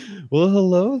Well,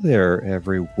 hello there,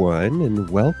 everyone, and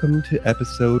welcome to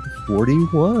episode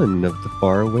 41 of The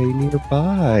Faraway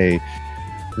Nearby.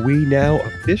 We now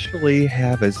officially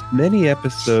have as many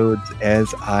episodes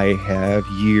as I have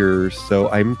years, so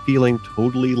I'm feeling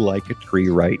totally like a tree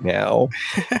right now.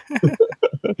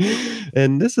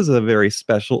 And this is a very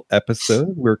special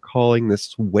episode. We're calling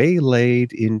this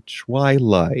Waylaid in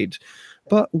Twilight,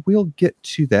 but we'll get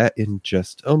to that in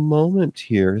just a moment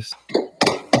here.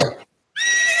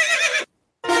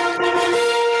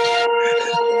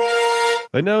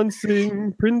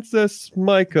 Announcing Princess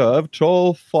Micah of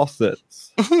Tall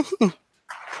Faucets.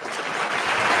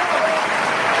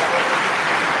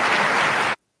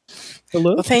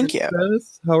 Hello, Well, thank you.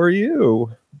 Princess. How are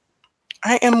you?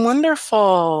 I am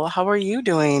wonderful. How are you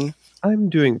doing? I'm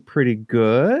doing pretty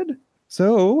good.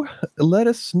 So, let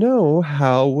us know,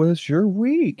 how was your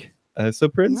week?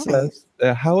 Princess,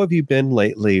 how have you been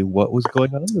lately? What was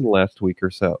going on in the last week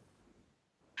or so?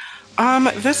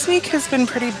 This week has been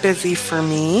pretty busy for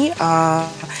me. I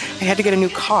had to get a new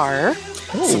car,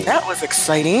 so that was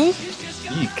exciting.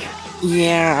 Eek.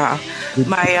 Yeah,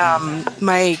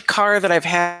 my car that I've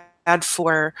had it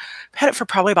for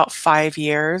probably about 5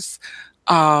 years.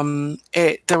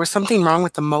 There was something wrong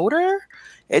with the motor.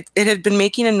 It had been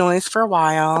making a noise for a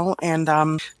while, and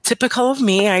typical of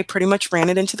me, I pretty much ran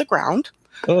it into the ground.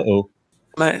 Uh-oh.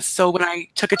 So when I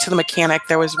took it to the mechanic,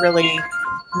 there was really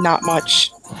not much.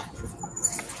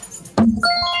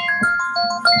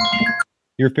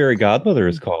 Your fairy godmother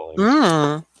is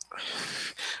calling.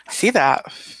 See that?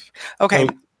 Okay.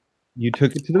 So you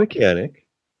took it to the mechanic.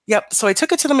 Yep. So I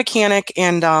took it to the mechanic,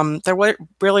 and there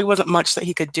really wasn't much that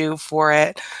he could do for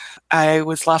it. I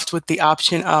was left with the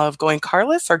option of going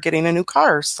carless or getting a new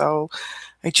car. So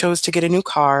I chose to get a new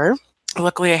car.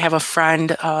 Luckily, I have a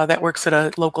friend that works at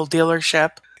a local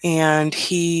dealership, and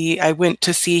I went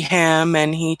to see him,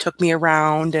 and he took me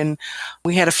around, and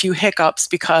we had a few hiccups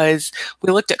because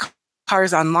we looked at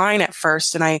cars online at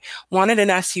first, and I wanted an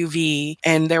SUV,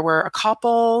 and there were a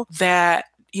couple that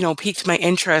piqued my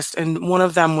interest, and one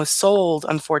of them was sold,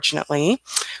 unfortunately,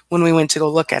 when we went to go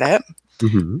look at it.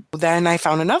 Mm-hmm. Then I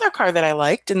found another car that I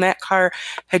liked, and that car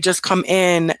had just come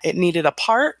in. It needed a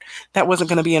part that wasn't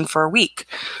going to be in for a week.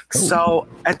 So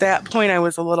at that point, I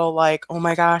was a little like, oh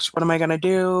my gosh, what am I going to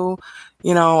do?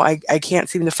 I can't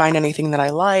seem to find anything that I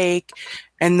like.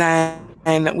 And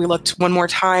we looked one more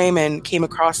time and came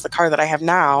across the car that I have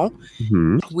now.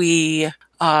 Mm-hmm. We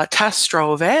test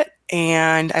drove it,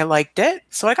 and I liked it,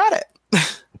 so I got it.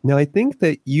 Now, I think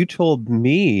that you told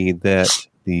me that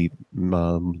the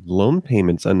loan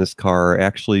payments on this car are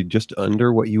actually just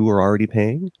under what you were already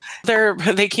paying.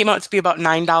 They came out to be about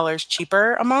 $9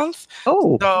 cheaper a month.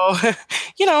 Oh, so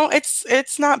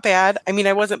it's not bad. I mean,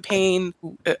 I wasn't paying;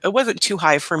 it wasn't too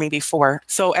high for me before.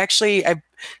 So actually, I've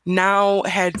now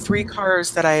had 3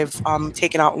 cars that I've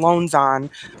taken out loans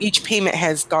on. Each payment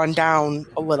has gone down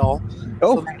a little.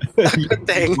 Oh, so that's a good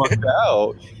thing.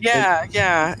 Out.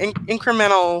 Yeah.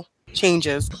 Incremental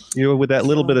changes. With that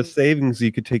little bit of savings,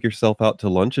 you could take yourself out to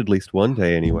lunch at least one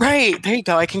day anyway. Right. There you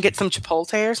go. I can get some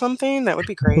Chipotle or something. That would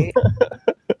be great. Now,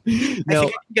 I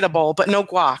think I can get a bowl, but no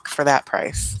guac for that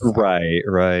price. So.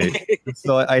 Right.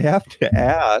 So I have to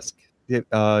ask,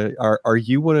 are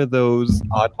you one of those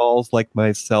oddballs like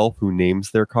myself who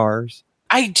names their cars?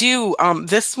 I do.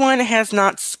 This one has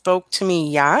not spoke to me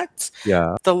yet.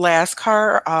 Yeah. The last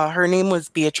car, her name was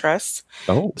Beatrice.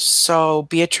 Oh. So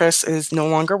Beatrice is no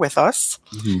longer with us.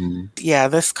 Mm-hmm. Yeah,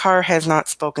 this car has not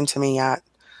spoken to me yet.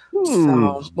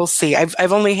 So we'll see.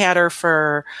 I've only had her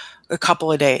for a couple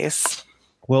of days.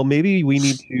 Well, maybe we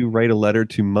need to write a letter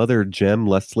to Mother Jem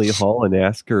Leslie Hall and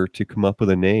ask her to come up with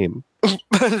a name.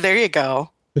 There you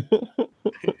go.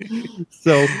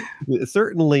 So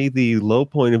certainly the low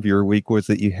point of your week was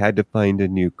that you had to find a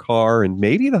new car, and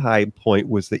maybe the high point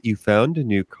was that you found a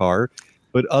new car.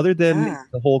 But other than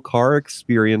the whole car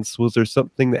experience, was there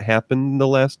something that happened in the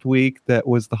last week that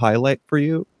was the highlight for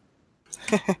you?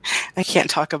 I can't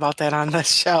talk about that on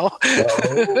this show.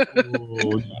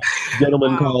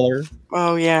 Gentleman caller.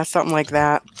 Oh yeah, something like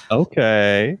that.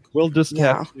 Okay, we'll just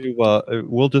have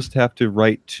to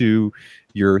write to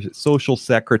your social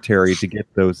secretary to get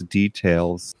those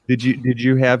details. Did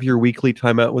you have your weekly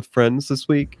time out with friends this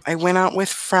week? I went out with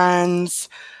friends.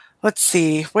 Let's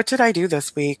see, what did I do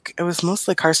this week? It was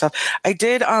mostly car stuff. I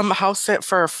did house sit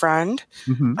for a friend.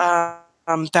 Mm-hmm.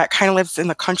 That kind of lives in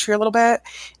the country a little bit,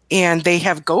 and they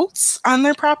have goats on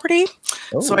their property.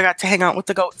 So I got to hang out with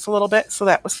the goats a little bit. So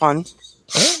that was fun.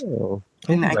 Oh,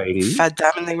 and I fed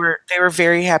them, and they were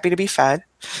very happy to be fed.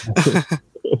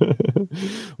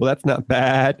 Well, that's not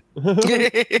bad.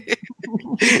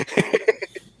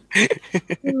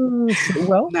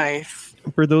 Well, Nice.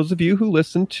 for those of you who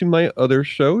listen to my other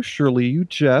show, Surely You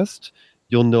Jest,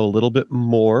 you'll know a little bit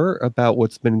more about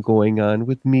what's been going on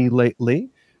with me lately.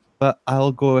 But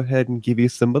I'll go ahead and give you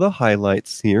some of the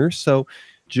highlights here. So,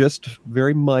 just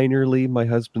very minorly, my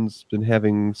husband's been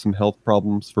having some health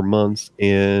problems for months,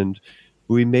 and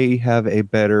we may have a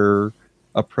better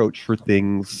approach for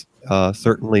things,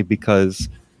 certainly because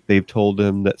they've told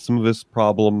him that some of his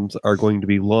problems are going to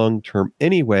be long term,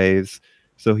 anyways.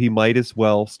 So he might as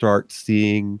well start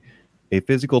seeing a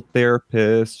physical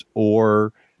therapist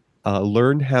or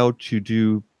learn how to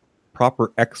do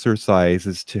proper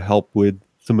exercises to help with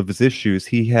some of his issues.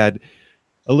 He had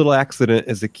a little accident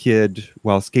as a kid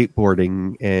while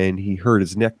skateboarding and he hurt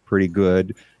his neck pretty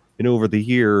good. And over the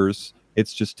years,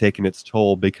 it's just taken its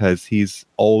toll because he's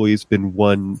always been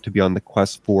one to be on the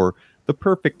quest for the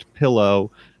perfect pillow,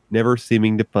 never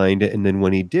seeming to find it. And then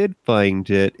when he did find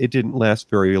it, it didn't last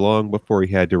very long before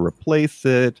he had to replace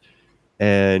it.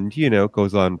 And, it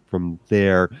goes on from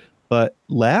there. But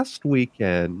last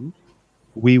weekend,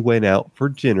 we went out for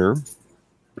dinner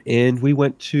and we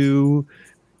went to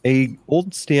a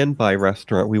old standby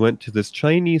restaurant. We went to this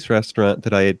Chinese restaurant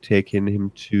that I had taken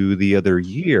him to the other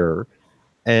year,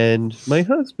 and my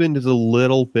husband is a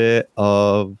little bit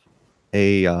of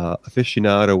a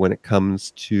aficionado when it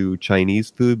comes to Chinese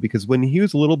food because when he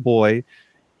was a little boy,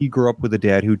 he grew up with a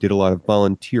dad who did a lot of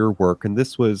volunteer work, and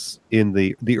this was in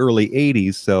the early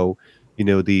 '80s. So,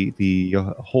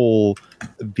 the whole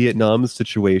Vietnam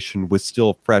situation was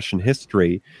still fresh in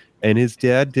history, and his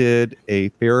dad did a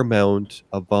fair amount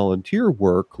of volunteer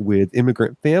work with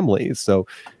immigrant families. So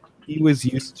he was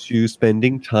used to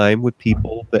spending time with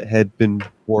people that had been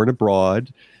born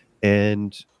abroad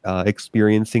and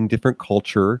experiencing different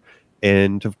culture.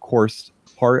 And of course,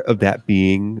 part of that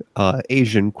being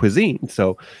Asian cuisine.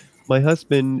 So my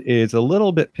husband is a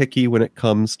little bit picky when it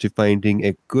comes to finding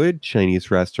a good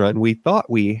Chinese restaurant. We thought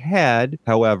we had,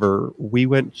 however, we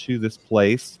went to this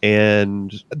place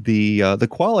and the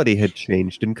quality had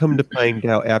changed. And come to find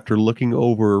out, after looking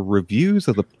over reviews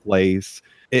of the place,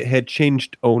 it had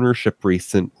changed ownership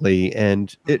recently,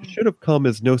 and it should have come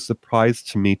as no surprise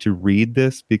to me to read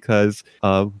this because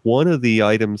one of the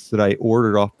items that I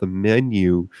ordered off the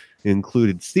menu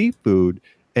included seafood,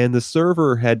 and the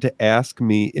server had to ask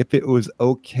me if it was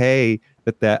okay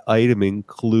that that item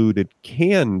included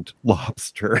canned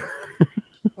lobster.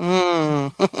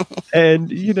 Mm.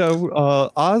 And,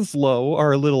 Oslo,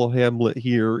 our little hamlet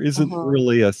here, isn't Mhm.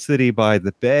 really a city by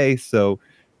the bay, so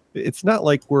it's not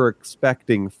like we're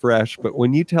expecting fresh, but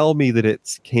when you tell me that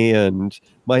it's canned,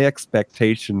 my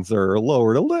expectations are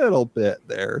lowered a little bit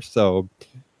there. So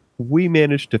we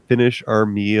managed to finish our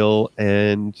meal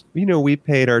and, we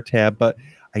paid our tab, but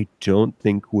I don't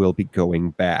think we'll be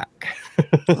going back.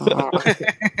 Oh.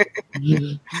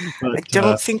 I But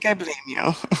don't think I blame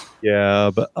you.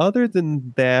 yeah, but other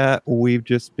than that, we've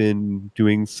just been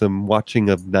doing some watching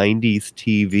of 90s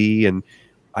TV, and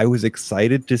I was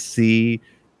excited to see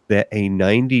that a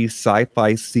 90s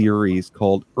sci-fi series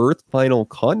called Earth Final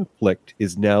Conflict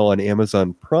is now on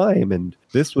Amazon Prime. And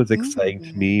this was exciting to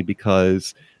Mm. me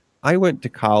because I went to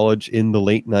college in the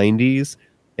late 90s,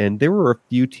 and there were a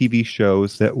few TV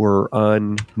shows that were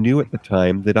on new at the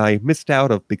time that I missed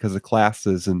out of because of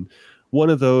classes. And one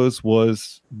of those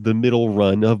was the middle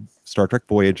run of Star Trek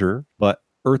Voyager, but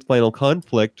Earth Final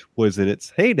Conflict was in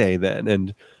its heyday then.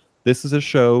 And this is a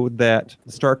show that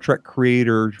Star Trek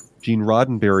creator Gene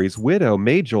Roddenberry's widow,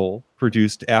 Majel,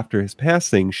 produced after his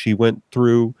passing. She went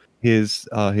through his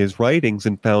writings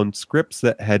and found scripts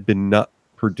that had been not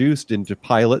produced into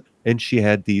pilot, and she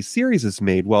had these series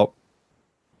made. Well,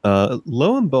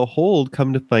 lo and behold,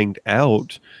 come to find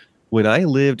out, when I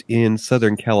lived in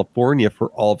Southern California for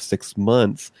all of 6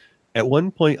 months, at one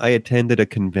point I attended a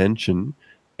convention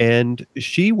and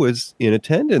she was in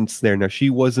attendance there. Now,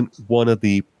 she wasn't one of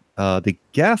the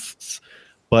guests,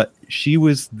 but she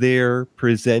was there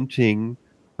presenting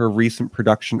her recent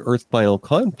production, Earth Final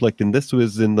Conflict, and this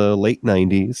was in the late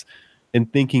 90s.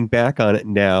 And thinking back on it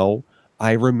now,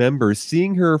 I remember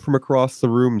seeing her from across the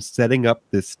room setting up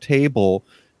this table,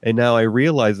 and now I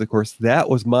realize, of course, that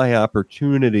was my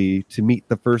opportunity to meet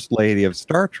the First Lady of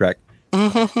Star Trek.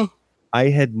 Mhm. I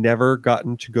had never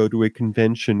gotten to go to a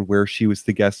convention where she was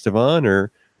the guest of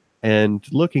honor. And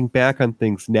looking back on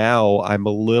things now, I'm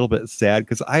a little bit sad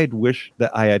because I had wished that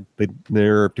I had the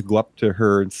nerve to go up to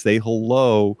her and say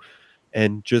hello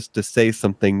and just to say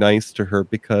something nice to her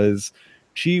because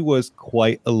she was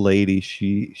quite a lady.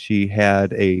 She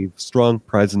had a strong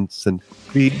presence, and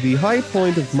the high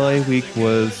point of my week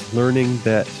was learning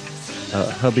that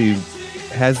hubby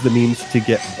has the means to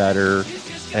get better,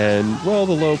 And, well,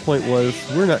 the low point was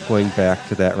we're not going back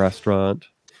to that restaurant.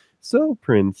 So,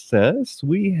 Princess,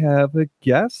 we have a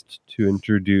guest to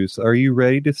introduce. Are you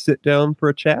ready to sit down for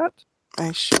a chat?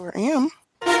 I sure am.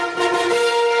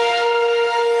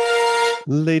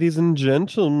 Ladies and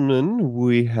gentlemen,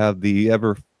 we have the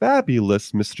ever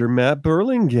fabulous Mr. Matt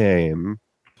Burlingame.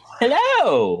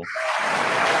 Hello.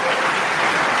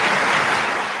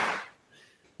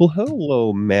 Well,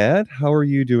 hello, Matt. How are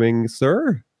you doing,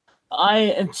 sir? I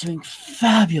am doing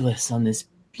fabulous on this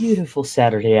beautiful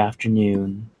Saturday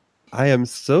afternoon. I am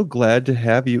so glad to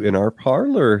have you in our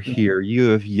parlor here. You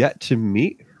have yet to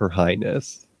meet Her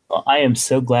Highness. Well, I am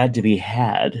so glad to be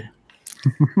had.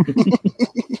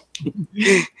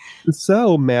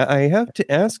 So, Matt, I have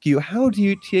to ask you, how do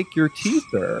you take your tea,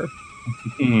 sir?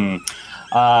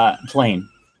 Plain.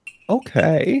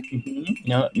 Okay.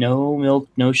 No milk,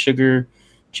 no sugar,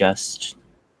 just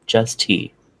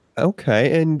tea.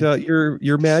 Okay, and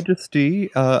your Majesty,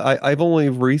 I've only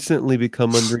recently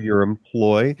become under your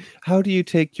employ. How do you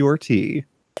take your tea?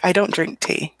 I don't drink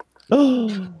tea.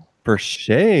 Oh, for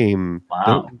shame!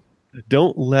 Wow.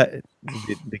 Don't let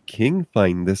the king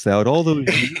find this out. All those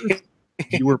years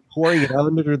you were pouring it out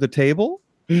under the table.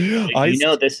 You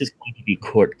know this is going to be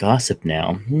court gossip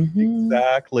now.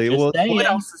 Exactly. Just Well, saying. What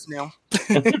else is new?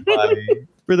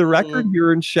 for the record,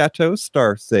 here in Chateau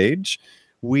Star Sage,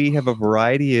 we have a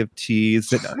variety of teas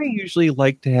that I usually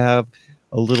like to have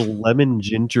a little lemon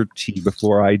ginger tea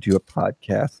before I do a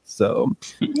podcast. So,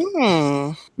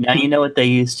 Now you know what they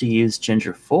used to use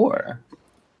ginger for.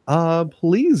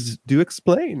 please do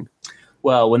explain.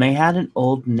 Well, when they had an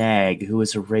old nag who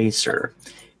was a racer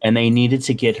and they needed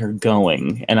to get her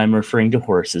going, and I'm referring to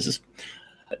horses,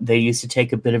 they used to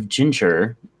take a bit of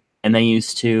ginger and they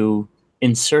used to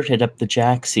insert it up the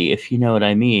jacksie, if you know what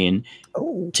I mean,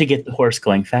 to get the horse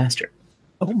going faster.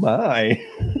 Oh my.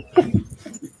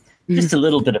 Just a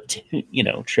little bit of,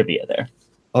 trivia there.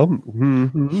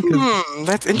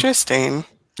 That's interesting.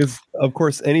 Because, of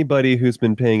course, anybody who's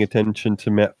been paying attention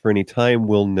to Matt for any time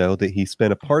will know that he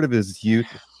spent a part of his youth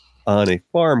on a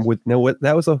farm with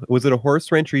was it a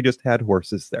horse ranch or you just had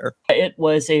horses there? It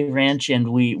was a ranch,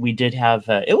 and we did have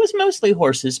it was mostly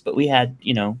horses, but we had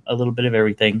a little bit of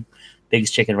everything: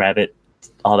 pigs, chicken, rabbit,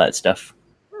 all that stuff.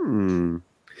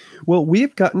 Well,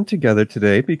 we've gotten together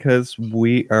today because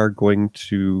we are going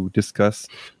to discuss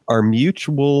our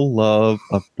mutual love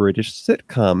of British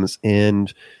sitcoms,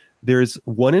 and there's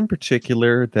one in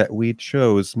particular that we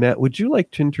chose. Matt, would you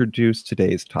like to introduce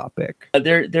today's topic?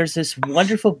 There's this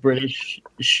wonderful British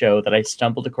show that I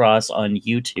stumbled across on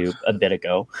YouTube a bit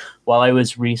ago while I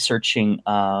was researching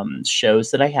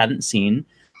shows that I hadn't seen,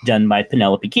 done by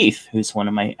Penelope Keith, who's one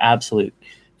of my absolute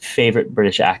favorite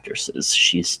British actresses.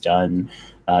 She's done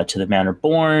To the Manor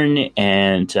Born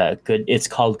and it's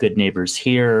called Good Neighbors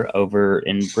Here. Over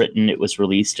in Britain, it was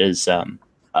released as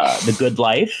The Good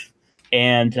Life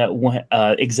and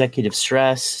Executive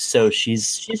Stress. So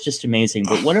she's just amazing.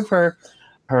 But one of her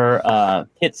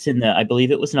hits in the, I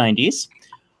believe it was 90s,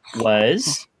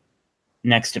 was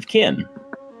Next of Kin,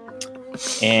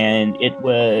 and it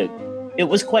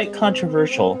was quite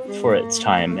controversial for its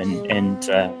time, and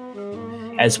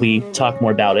as we talk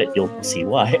more about it, you'll see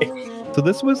why. So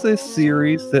this was a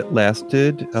series that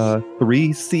lasted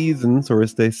 3 seasons, or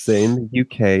as they say in the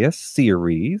UK, a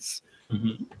series.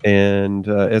 Mm-hmm. And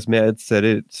as Matt said,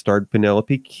 it starred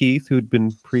Penelope Keith, who'd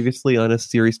been previously on a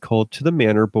series called To the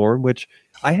Manor Born, which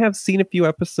I have seen a few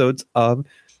episodes of,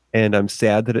 and I'm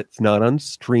sad that it's not on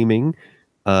streaming.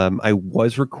 I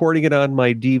was recording it on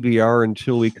my DVR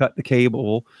until we cut the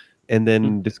cable, and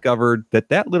then discovered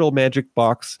that little magic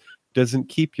box doesn't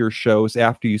keep your shows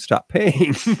after you stop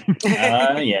paying.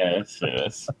 Yes.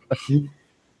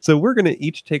 So we're going to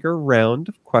each take a round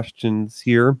of questions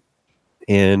here,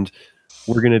 and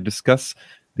we're going to discuss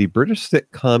the British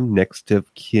sitcom Next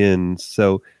of Kin.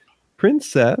 So,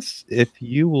 Princess, if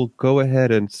you will go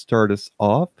ahead and start us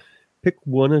off, pick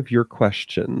one of your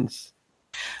questions.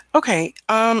 Okay,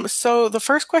 so the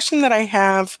first question that I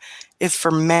have is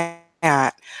for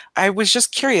Matt. I was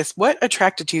just curious, what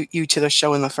attracted you to the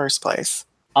show in the first place?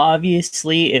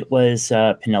 Obviously, it was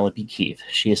Penelope Keith.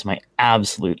 She is my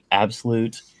absolute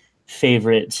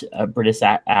favorite British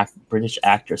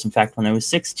actress. In fact, when I was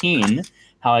 16,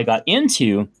 how I got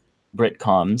into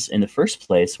Britcoms in the first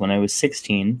place when I was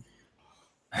 16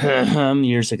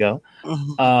 years ago,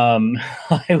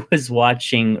 I was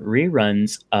watching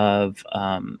reruns of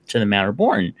To the Manor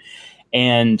Born,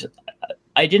 and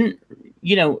I didn't,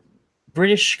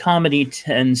 British comedy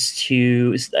tends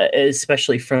to,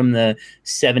 especially from the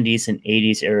 70s and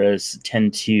 80s eras,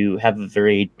 tend to have a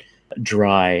very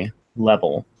dry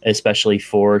level, especially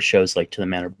for shows like To the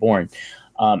Manor Born.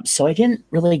 So I didn't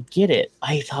really get it.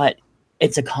 I thought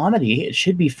it's a comedy; it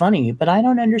should be funny, but I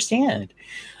don't understand.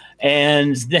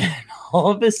 And then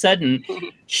all of a sudden,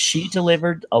 she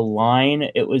delivered a line.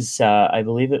 It was, I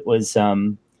believe, it was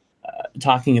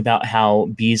talking about how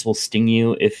bees will sting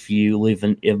you if you live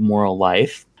an immoral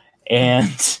life,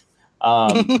 and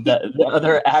the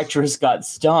other actress got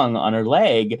stung on her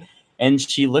leg, and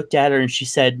she looked at her and she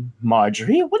said,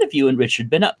 "Marjorie, what have you and Richard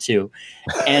been up to?"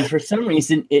 And for some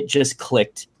reason, it just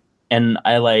clicked, and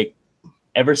I like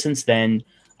ever since then.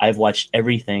 I've watched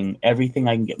everything I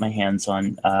can get my hands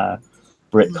on,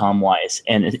 Britcom wise,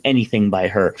 and anything by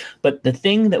her. But the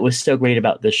thing that was so great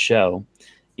about this show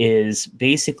is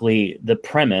basically the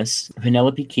premise.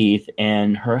 Penelope Keith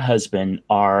and her husband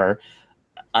are,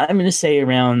 I'm going to say,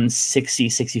 around 60,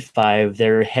 65.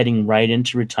 They're heading right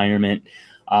into retirement.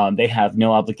 They have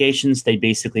no obligations. They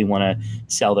basically want to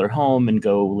sell their home and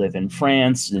go live in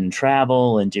France and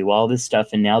travel and do all this stuff.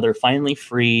 And now they're finally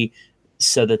free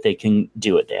so that they can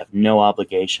do it. They have no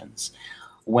obligations.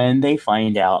 When they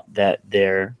find out that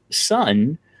their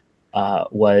son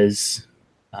was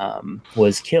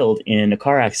killed in a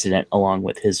car accident along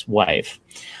with his wife,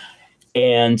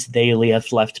 and they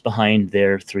have left behind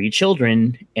their 3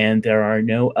 children, and there are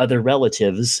no other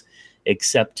relatives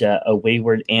except a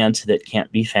wayward aunt that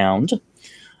can't be found.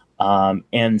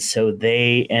 And so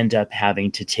they end up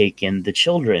having to take in the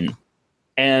children.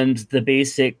 And the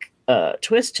basic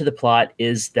twist to the plot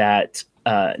is that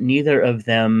neither of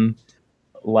them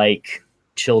like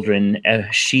children.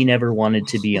 She never wanted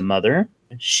to be a mother.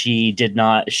 She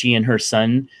and her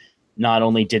son not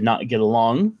only did not get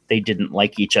along, they didn't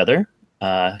like each other.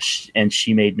 And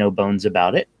she made no bones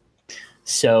about it.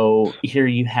 So here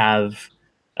you have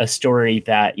a story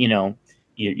that,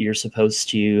 you're supposed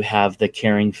to have the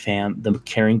caring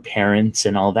parents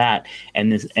and all that.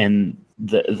 And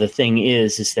the thing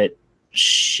is that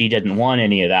she didn't want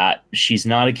any of that. She's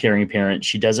not a caring parent.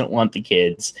 She doesn't want the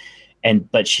kids,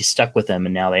 but she's stuck with them,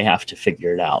 and now they have to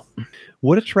figure it out.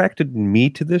 What attracted me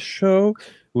to this show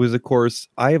was, of course,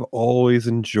 I've always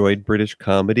enjoyed British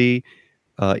comedy.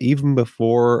 Even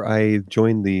before I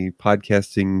joined the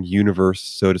podcasting universe,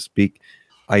 so to speak,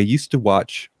 I used to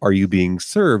watch Are You Being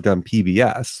Served on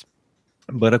PBS.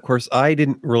 But of course, I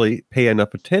didn't really pay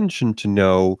enough attention to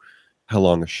know how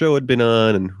long a show had been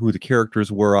on and who the characters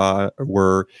were.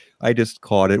 I just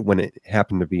caught it when it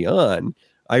happened to be on.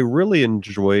 I really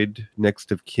enjoyed Next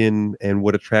of Kin, and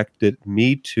what attracted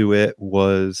me to it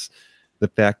was the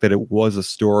fact that it was a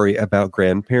story about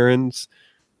grandparents.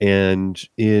 And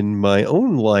in my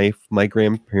own life, my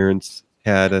grandparents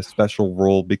had a special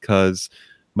role because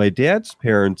my dad's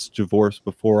parents divorced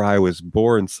before I was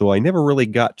born, so I never really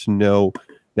got to know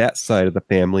that side of the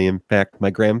family. In fact, my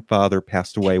grandfather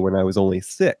passed away when I was only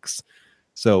 6.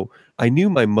 So I knew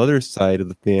my mother's side of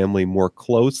the family more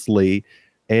closely.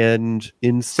 And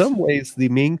in some ways, the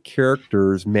main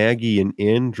characters, Maggie and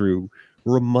Andrew,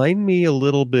 remind me a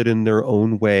little bit in their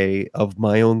own way of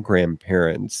my own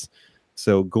grandparents.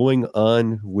 So going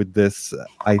on with this,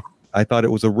 I thought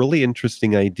it was a really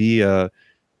interesting idea,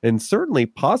 and certainly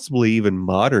possibly even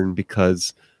modern,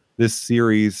 because this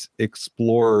series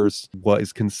explores what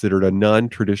is considered a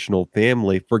non-traditional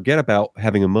family. Forget about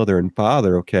having a mother and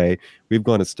father, okay? We've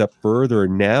gone a step further,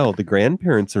 and now the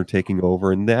grandparents are taking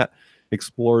over, and that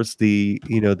explores the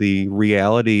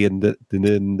reality. And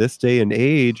in this day and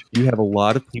age, you have a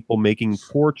lot of people making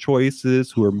poor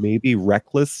choices who are maybe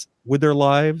reckless with their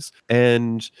lives,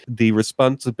 and the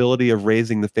responsibility of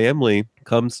raising the family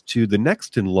comes to the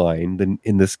next in line, then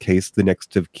in this case the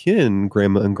next of kin,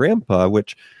 grandma and grandpa,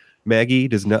 which Maggie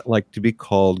does not like to be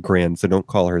called grand, so don't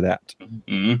call her that.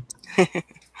 Mm-hmm.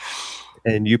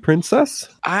 And you, Princess?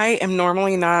 I am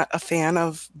normally not a fan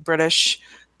of British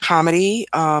comedy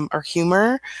or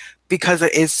humor because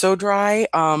it is so dry.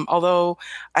 Although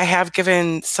I have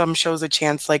given some shows a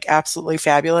chance, like Absolutely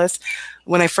Fabulous.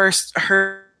 When I first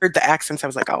heard the accents, I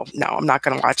was like, oh, no, I'm not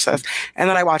going to watch this. And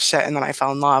then I watched it and then I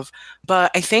fell in love.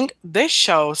 But I think this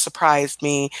show surprised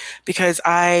me because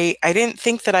I didn't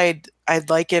think that I'd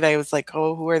like it. I was like,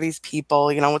 oh, who are these people?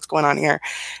 What's going on here?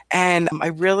 And I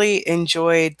really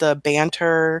enjoyed the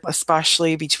banter,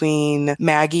 especially between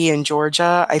Maggie and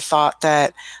Georgia. I thought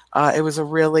that it was a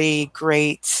really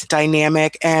great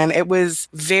dynamic, and it was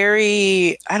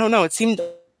very, I don't know, it seemed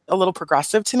a little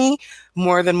progressive to me,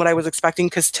 more than what I was expecting,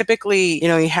 because typically,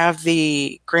 you have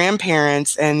the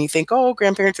grandparents and you think, oh,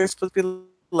 grandparents are supposed to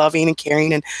be loving and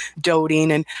caring and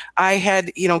doting. And I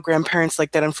had, grandparents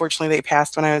like that. Unfortunately, they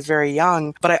passed when I was very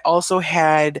young, but I also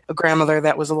had a grandmother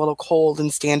that was a little cold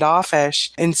and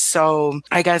standoffish. And so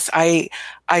I guess I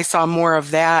saw more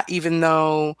of that, even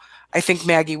though I think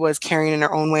Maggie was caring in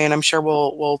her own way, and I'm sure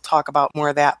we'll talk about more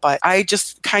of that. But I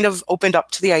just kind of opened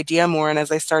up to the idea more, and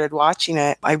as I started watching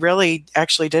it, I really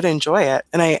actually did enjoy it,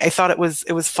 and I thought it was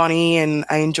funny, and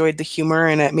I enjoyed the humor,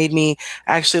 and it made me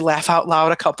actually laugh out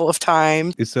loud a couple of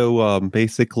times. So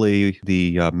basically,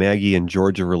 the Maggie and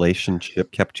Georgia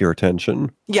relationship kept your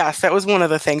attention. Yes, that was one of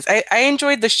the things. I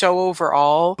enjoyed the show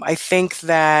overall. I think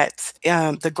that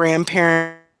the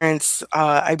grandparents,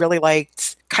 I really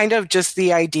liked kind of just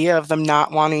the idea of them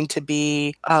not wanting to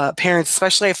be parents.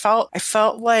 Especially, I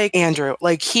felt like Andrew,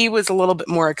 like he was a little bit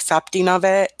more accepting of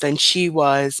it than she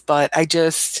was. But I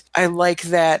like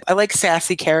that. I like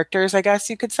sassy characters, I guess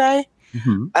you could say.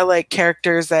 Mm-hmm. I like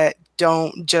characters that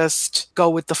don't just go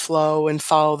with the flow and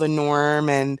follow the norm.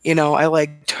 And, I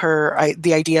liked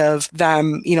the idea of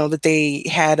them, that they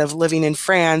had of living in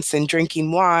France and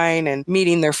drinking wine and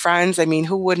meeting their friends. I mean,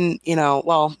 who wouldn't,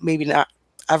 well, maybe not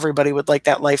everybody would like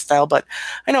that lifestyle, but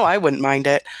I know I wouldn't mind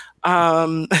it.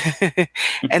 And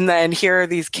then here are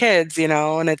these kids,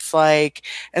 and it's like,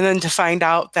 and then to find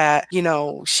out that,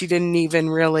 she didn't even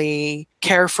really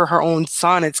care for her own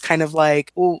son. It's kind of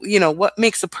like, well, what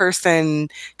makes a person,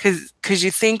 because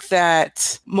you think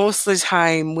that most of the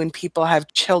time when people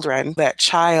have children, that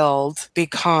child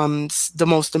becomes the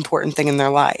most important thing in their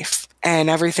life.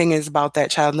 And everything is about that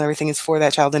child and everything is for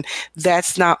that child. And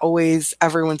that's not always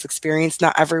everyone's experience.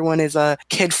 Not everyone is a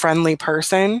kid-friendly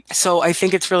person. So I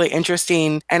think it's really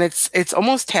interesting. And it's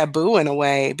almost taboo in a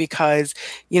way because,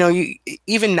 you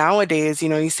even nowadays,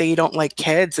 you say you don't like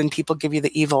kids and people give you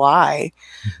the evil eye.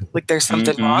 Like there's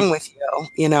something wrong with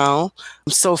you.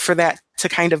 So for that to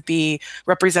kind of be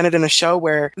represented in a show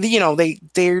where,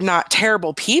 they're not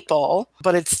terrible people,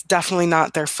 but it's definitely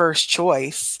not their first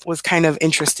choice was kind of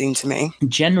interesting to me.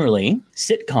 Generally,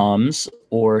 sitcoms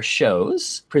or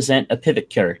shows present a pivot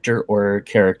character or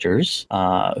characters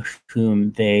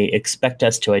whom they expect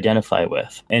us to identify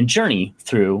with and journey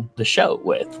through the show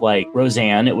with. Like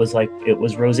Roseanne, it was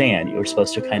Roseanne. You were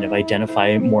supposed to kind of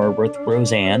identify more with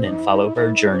Roseanne and follow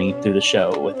her journey through the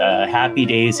show. With Happy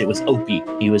Days, it was Opie.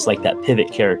 He was like that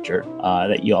pivot character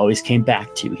that you always came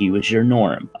back to. He was your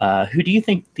norm. Who do you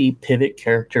think the pivot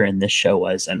character in this show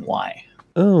was and why?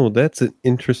 Oh, that's an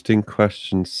interesting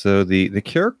question. So the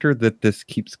character that this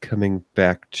keeps coming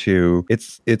back to,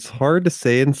 it's hard to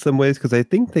say in some ways because I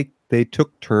think they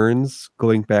took turns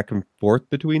going back and forth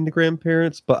between the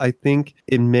grandparents, but I think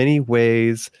in many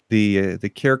ways the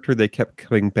character they kept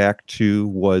coming back to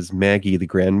was Maggie, the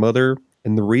grandmother.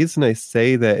 And the reason I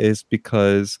say that is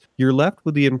because you're left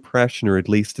with the impression, or at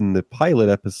least in the pilot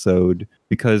episode,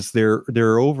 because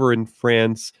they're over in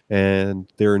France and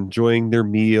they're enjoying their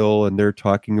meal and they're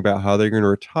talking about how they're going to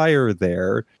retire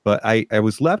there. But I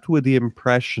was left with the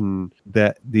impression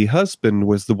that the husband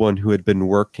was the one who had been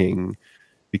working.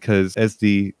 Because as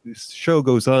the show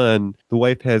goes on, the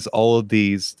wife has all of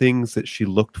these things that she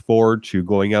looked forward to,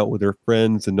 going out with her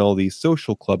friends and all these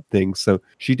social club things. So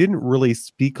she didn't really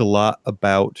speak a lot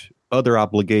about other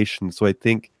obligations. So I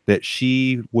think that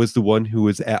she was the one who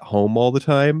was at home all the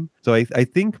time. So I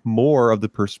think more of the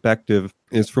perspective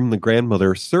is from the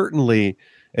grandmother. Certainly,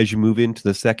 as you move into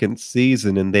the second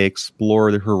season and they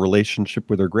explore her relationship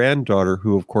with her granddaughter,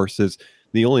 who, of course, is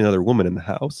the only other woman in the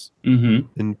house. Mm-hmm.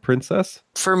 And Princess?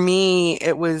 For me,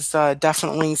 it was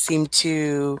definitely seemed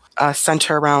to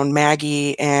center around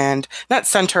Maggie, and not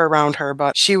center around her,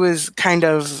 but she was kind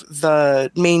of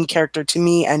the main character to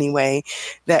me anyway,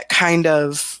 that kind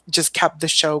of just kept the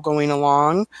show going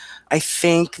along. I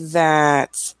think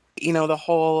that, the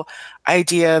whole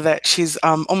idea that she's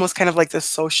almost kind of like this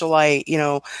socialite,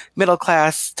 middle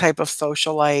class type of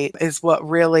socialite is what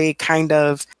really kind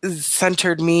of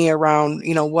centered me around,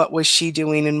 what was she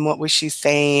doing and what was she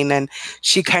saying. And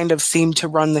she kind of seemed to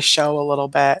run the show a little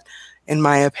bit, in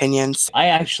my opinions. I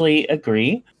actually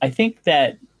agree. I think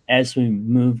that as we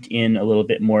moved in a little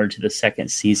bit more to the second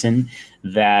season,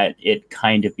 that it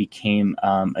kind of became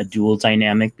a dual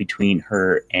dynamic between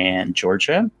her and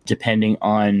Georgia, depending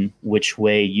on which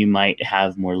way you might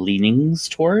have more leanings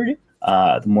toward,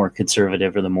 the more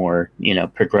conservative or the more,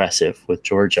 progressive with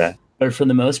Georgia. But for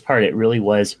the most part, it really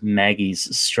was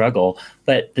Maggie's struggle.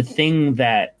 But the thing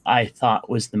that I thought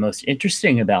was the most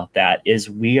interesting about that is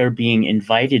we are being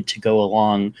invited to go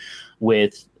along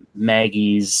with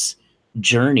Maggie's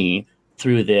journey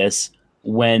through this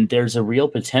when there's a real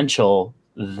potential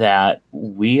that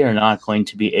we are not going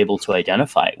to be able to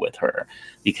identify with her,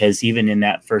 because even in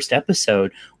that first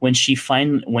episode, when she's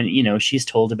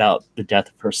told about the death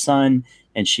of her son,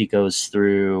 and she goes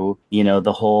through,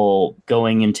 the whole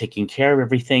going and taking care of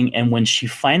everything, and when she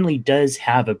finally does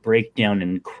have a breakdown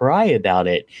and cry about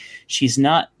it, she's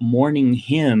not mourning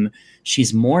him,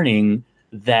 she's mourning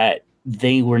that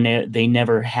they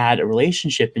never had a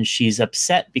relationship, and she's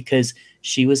upset because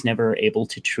she was never able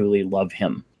to truly love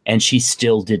him. And she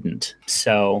still didn't.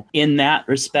 So in that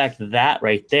respect, that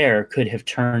right there could have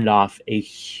turned off a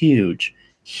huge,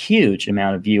 huge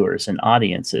amount of viewers and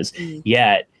audiences.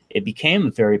 Yet it became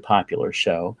a very popular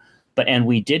show. And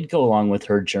we did go along with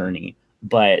her journey.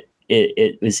 But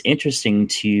it was interesting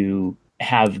to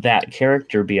have that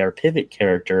character be our pivot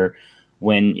character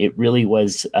when it really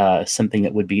was something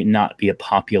that would not be a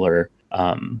popular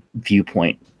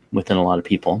viewpoint within a lot of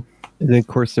people. And of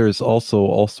course, there's also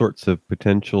all sorts of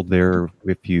potential there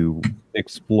if you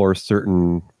explore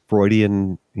certain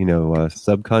Freudian,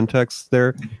 subcontexts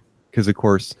there. Because of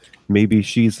course, maybe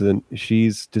she's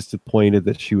disappointed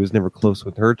that she was never close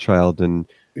with her child, and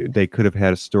they could have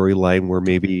had a storyline where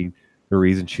maybe the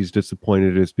reason she's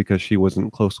disappointed is because she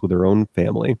wasn't close with her own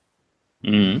family.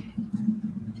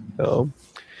 So,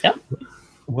 yeah.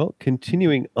 Well,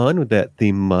 continuing on with that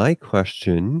theme, my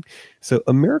question. So,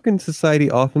 American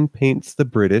society often paints the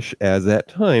British as, at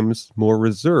times, more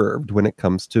reserved when it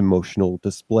comes to emotional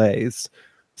displays.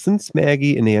 Since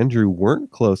Maggie and Andrew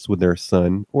weren't close with their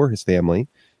son or his family,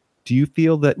 do you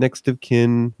feel that Next of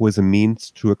Kin was a means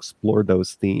to explore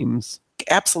those themes?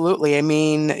 Absolutely. I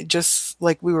mean, just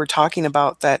like we were talking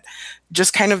about, that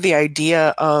just kind of the idea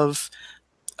of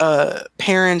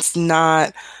parents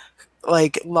not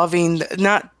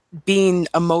not being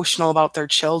emotional about their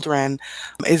children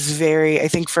is very, I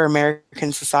think for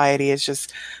American society, is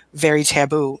just very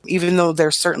taboo, even though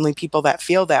there's certainly people that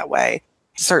feel that way,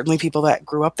 certainly people that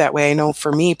grew up that way. I know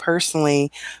for me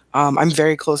personally, I'm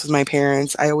very close with my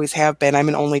parents. I always have been. I'm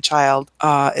an only child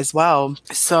as well.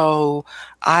 So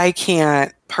I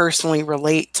can't personally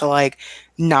relate to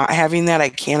not having that. I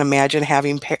can't imagine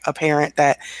having a parent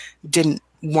that didn't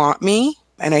want me.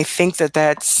 And I think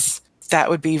that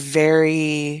would be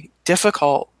very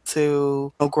difficult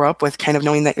to grow up with, kind of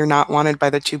knowing that you're not wanted by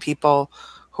the two people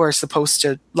who are supposed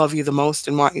to love you the most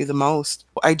and want you the most.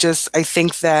 I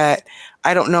think that,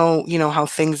 I don't know, how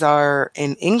things are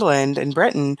in England and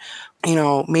Britain.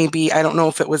 Maybe, I don't know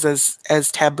if it was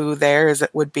as taboo there as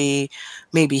it would be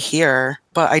maybe here,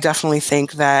 but I definitely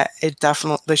think that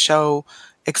the show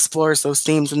explores those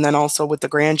themes. And then also with the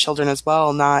grandchildren as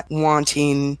well, not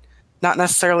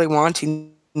necessarily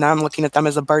wanting them, looking at them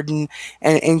as a burden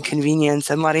and inconvenience,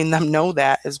 and letting them know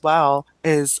that as well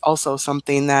is also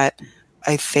something that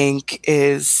I think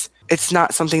it's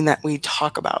not something that we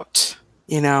talk about.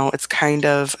 It's kind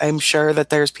of, I'm sure that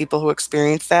there's people who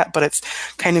experience that, but it's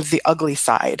kind of the ugly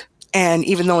side. And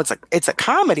even though it's a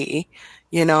comedy,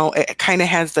 it kind of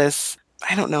has this,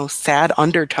 I don't know, sad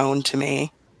undertone to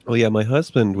me. Well, yeah, my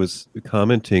husband was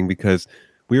commenting because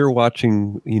we were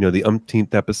watching, the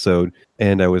umpteenth episode,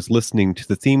 and I was listening to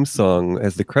the theme song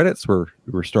as the credits were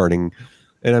starting,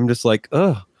 and I'm just like,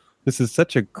 oh, this is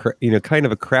such a kind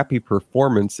of a crappy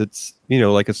performance. It's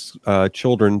like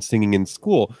children singing in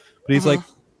school, but he's like,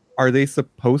 are they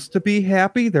supposed to be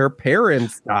happy? Their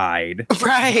parents died,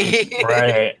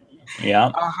 right?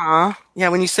 Yeah. Yeah.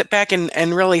 When you sit back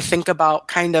and really think about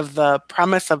kind of the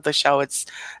premise of the show, it's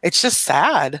just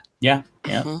sad. Yeah.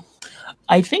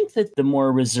 I think that the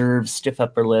more reserved, stiff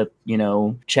upper lip,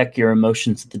 check your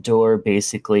emotions at the door,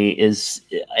 basically,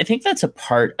 I think that's a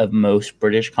part of most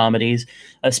British comedies,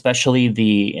 especially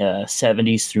the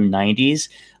 70s through 90s.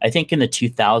 I think in the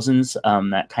 2000s,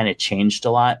 that kind of changed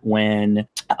a lot when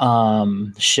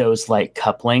shows like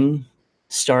Coupling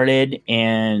started,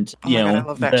 and God, I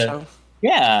love that show.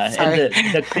 Yeah, sorry.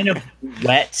 And the kind of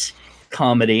wet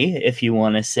comedy, if you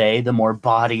want to say, the more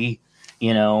body,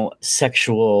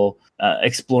 sexual,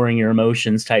 exploring your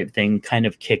emotions type thing kind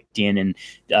of kicked in. And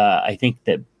I think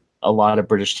that a lot of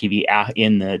British TV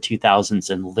in the 2000s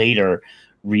and later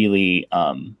really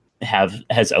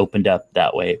has opened up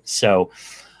that way. So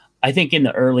I think in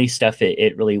the early stuff,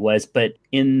 it really was. But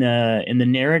in the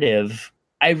narrative,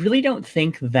 I really don't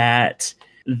think that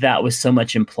was so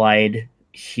much implied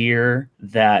here,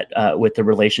 that with the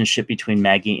relationship between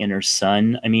Maggie and her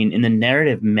son. I mean, in the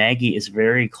narrative, Maggie is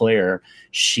very clear.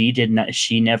 She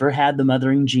never had the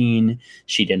mothering gene.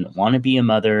 She didn't want to be a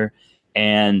mother,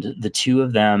 and the two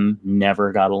of them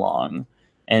never got along.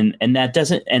 And that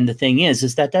doesn't, and the thing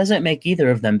is that doesn't make either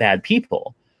of them bad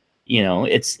people.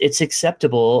 It's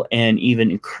acceptable and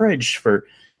even encouraged for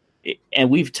and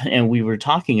we were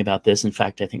talking about this. In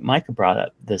fact, I think Micah brought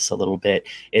up this a little bit.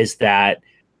 Is that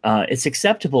it's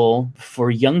acceptable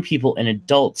for young people and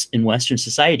adults in Western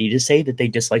society to say that they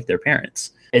dislike their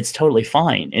parents. It's totally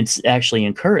fine. It's actually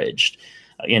encouraged.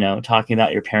 Talking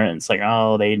about your parents like,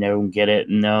 oh, they don't get it.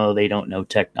 No, they don't know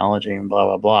technology and blah,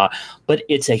 blah, blah. But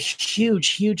it's a huge,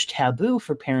 huge taboo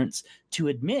for parents to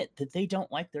admit that they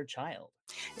don't like their child.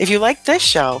 If you like this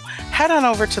show, head on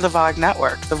over to the VOG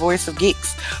Network, the Voice of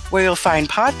Geeks, where you'll find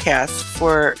podcasts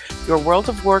for your World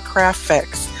of Warcraft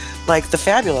fix, like The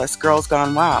Fabulous Girls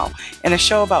Gone WoW, and a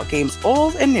show about games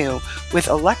old and new with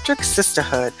Electric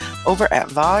Sisterhood over at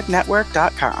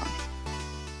vognetwork.com.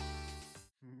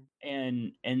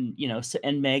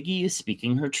 And Maggie is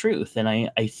speaking her truth. And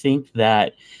I think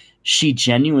that she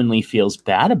genuinely feels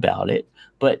bad about it,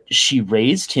 but she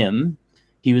raised him.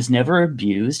 He was never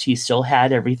abused. He still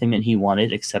had everything that he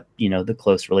wanted, except, the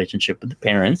close relationship with the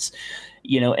parents,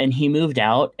 and he moved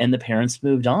out and the parents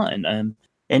moved on.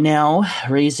 And now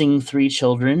raising 3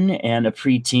 children and a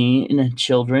preteen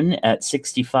children at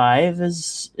 65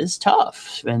 is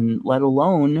tough, and let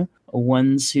alone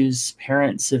ones whose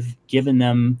parents have given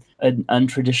them an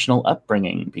untraditional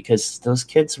upbringing, because those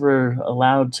kids were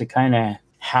allowed to kind of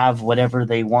have whatever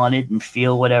they wanted and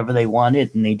feel whatever they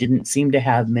wanted, and they didn't seem to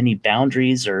have many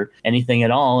boundaries or anything at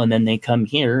all. And then they come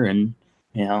here, and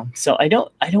so I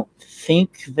don't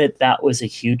think that was a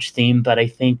huge theme, but I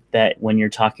think that when you're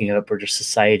talking about British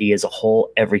society as a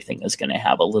whole, everything is going to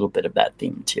have a little bit of that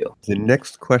theme too. The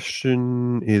next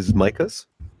question is Micah's.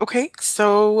 Okay,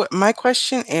 so my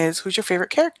question is, who's your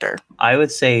favorite character? I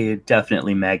would say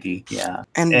definitely Maggie. Yeah.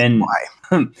 And why?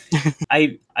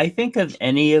 I think of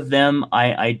any of them,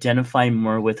 I identify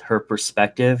more with her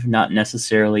perspective, not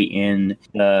necessarily in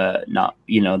the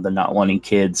not wanting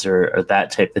kids or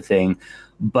that type of thing,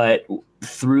 but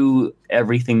through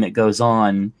everything that goes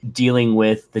on, dealing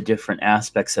with the different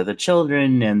aspects of the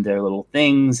children and their little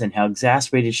things, and how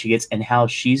exasperated she gets, and how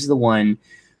she's the one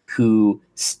who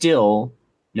still,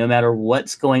 no matter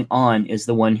what's going on, is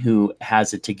the one who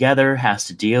has it together, has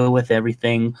to deal with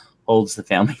everything, holds the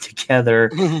family together.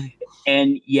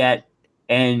 And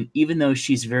even though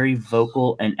she's very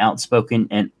vocal and outspoken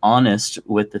and honest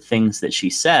with the things that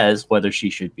she says, whether she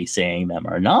should be saying them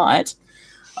or not,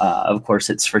 of course,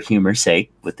 it's for humor's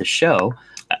sake with the show.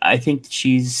 I definitely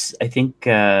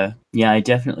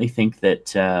think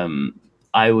that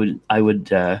I would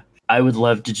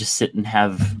love to just sit and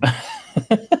have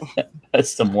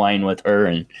some wine with her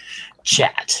and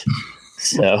chat.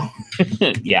 So,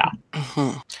 yeah.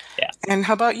 Mm-hmm. Yeah. And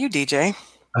how about you, DJ?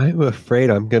 I'm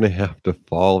afraid I'm going to have to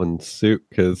fall in suit,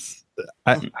 because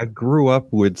I grew up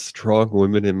with strong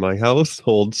women in my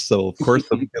household. So, of course,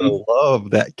 I'm going to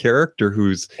love that character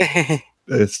who's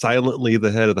silently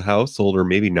the head of the household, or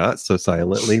maybe not so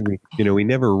silently. We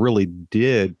never really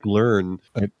did learn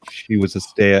if she was a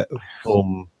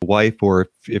stay-at-home wife or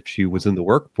if she was in the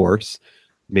workforce.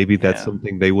 Maybe that's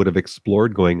something they would have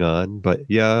explored going on. But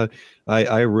yeah,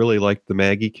 I really liked the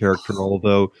Maggie character,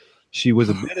 although she was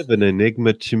a bit of an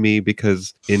enigma to me,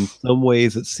 because in some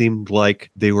ways it seemed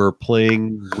like they were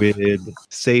playing with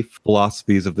safe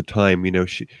philosophies of the time.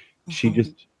 She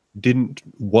just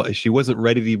she wasn't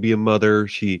ready to be a mother.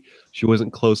 She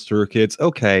wasn't close to her kids.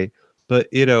 Okay, but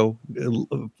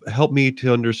help me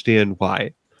to understand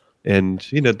why. And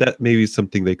that may be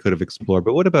something they could have explored.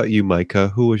 But what about you, Micah?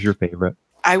 Who was your favorite?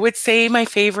 I would say my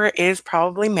favorite is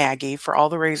probably Maggie, for all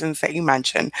the reasons that you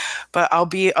mentioned, but I'll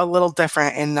be a little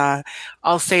different, and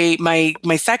I'll say my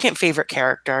second favorite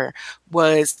character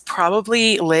was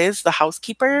probably Liz, the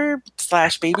housekeeper /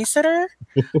 babysitter.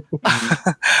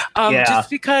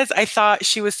 Just because I thought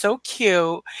she was so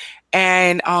cute,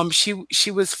 and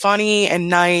she was funny and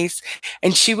nice,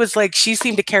 and she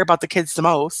seemed to care about the kids the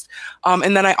most.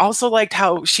 And then I also liked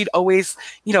how she'd always,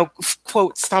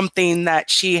 quote something that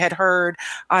she had heard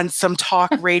on some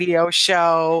talk radio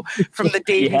show from the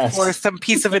day before, some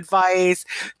piece of advice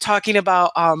talking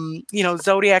about,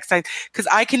 zodiac signs, because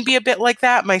I can be a bit like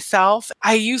that myself.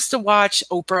 I used to watch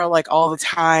Oprah all the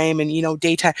time, and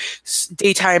daytime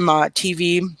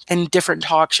TV and different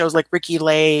talk shows like Ricky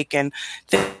Lake and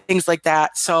things like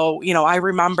that. So, I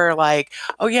remember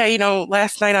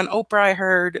last night on Oprah, I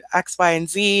heard X, Y, and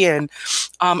Z, and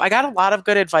I got a lot of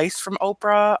good advice from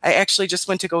Oprah. I actually just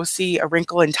went to go see A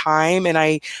Wrinkle in Time, and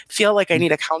I feel like I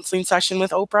need a counseling session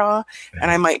with Oprah, and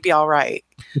I might be all right.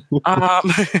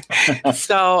 Um,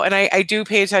 so, and I do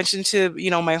pay attention to,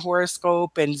 my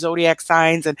horoscope and zodiac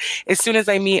signs. And as soon as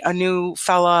I meet a new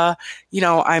fella,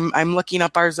 I'm looking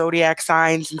up our zodiac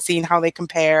signs and seeing how they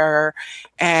compare.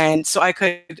 And so I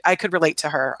could relate to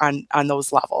her on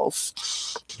those levels.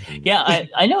 Yeah,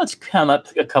 I know it's come up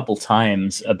a couple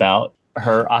times about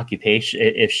her occupation,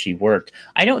 if she worked.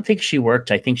 I don't think she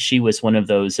worked. I think she was one of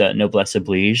those noblesse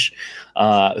oblige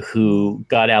who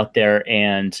got out there,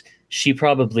 and she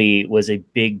probably was a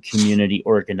big community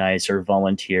organizer,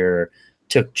 volunteer,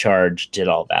 took charge, did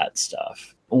all that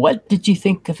stuff. What did you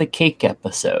think of the cake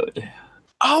episode?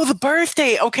 Oh, the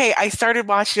birthday. Okay, I started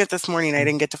watching it this morning. I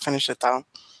didn't get to finish it though.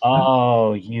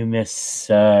 Oh, you missed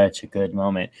such a good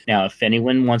moment. Now, if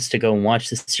anyone wants to go and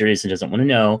watch this series and doesn't want to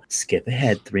know, skip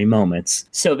ahead 3 moments.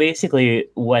 So basically,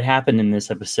 what happened in this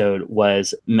episode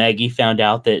was Maggie found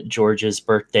out that George's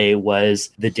birthday was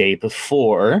the day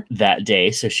before that day.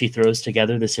 So she throws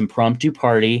together this impromptu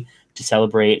party to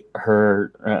celebrate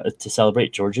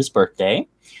George's birthday.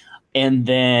 And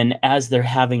then as they're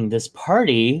having this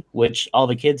party, which all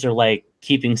the kids are like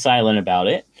keeping silent about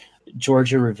it,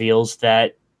 Georgia reveals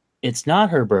that it's not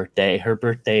her birthday. Her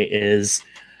birthday is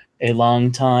a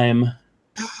long time.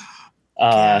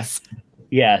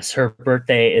 Yes, her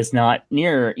birthday is not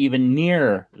even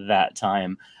near that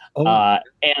time. Oh.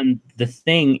 And the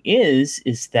thing is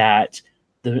that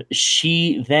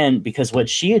she then, because what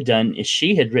she had done is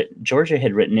Georgia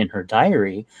had written in her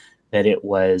diary that it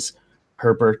was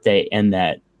her birthday and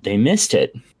that they missed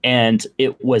it. And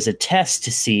it was a test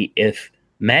to see if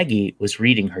Maggie was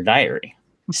reading her diary.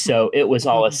 So it was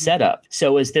all a setup.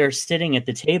 So as they're sitting at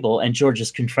the table and George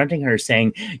is confronting her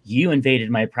saying, you invaded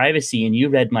my privacy and you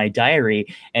read my diary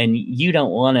and you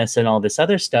don't want us and all this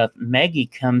other stuff, Maggie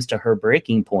comes to her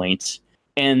breaking point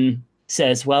and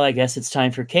says, well, I guess it's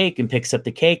time for cake, and picks up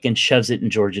the cake and shoves it in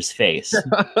George's face.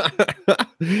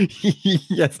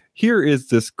 Yes. Here is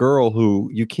this girl who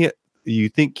you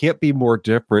think can't be more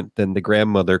different than the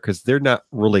grandmother, because they're not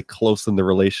really close in the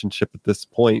relationship at this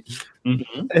point.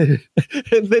 Mm-hmm.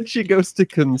 And then she goes to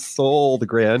console the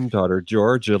granddaughter,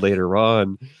 Georgia, later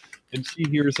on, and she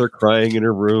hears her crying in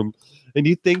her room. And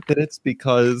you think that it's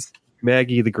because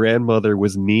Maggie, the grandmother,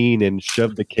 was mean and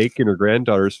shoved the cake in her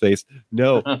granddaughter's face.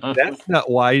 No, that's not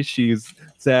why she's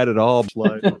sad at all.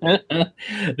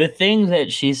 The thing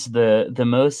that she's the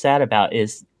most sad about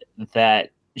is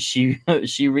that she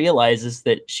realizes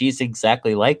that she's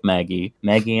exactly like Maggie.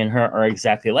 Maggie and her are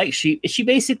exactly like. She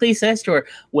basically says to her,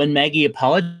 when Maggie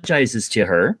apologizes to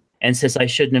her and says, I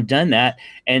shouldn't have done that,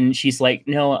 and she's like,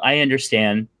 no, I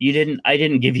understand. I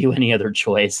didn't give you any other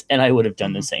choice, and I would have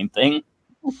done the same thing.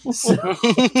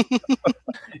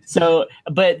 So,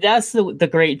 but that's the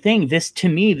great thing. To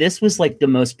me, this was like the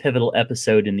most pivotal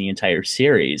episode in the entire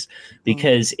series,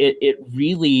 because it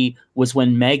really was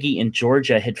when Maggie and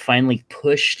Georgia had finally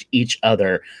pushed each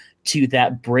other to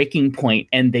that breaking point,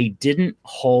 and they didn't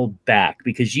hold back,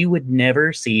 because you would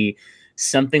never see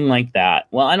something like that.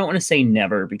 Well, I don't want to say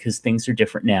never, because things are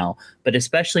different now, but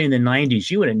especially in the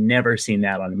 90s, you would have never seen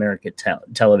that on American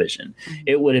television. Mm-hmm.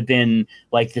 It would have been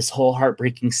like this whole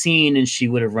heartbreaking scene, and she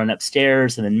would have run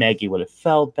upstairs, and then Maggie would have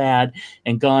felt bad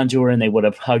and gone to her, and they would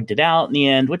have hugged it out in the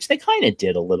end, which they kind of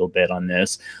did a little bit on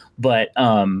this. But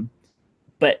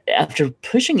after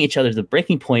pushing each other to the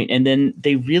breaking point, and then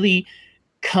they really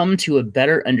come to a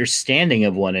better understanding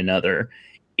of one another.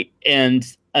 And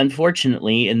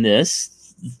unfortunately, in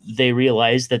this, they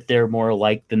realize that they're more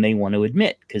alike than they want to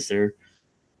admit, because they're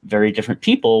very different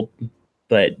people.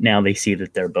 But now they see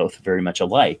that they're both very much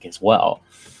alike as well.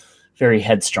 Very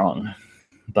headstrong.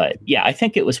 But yeah, I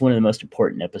think it was one of the most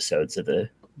important episodes of the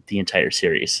entire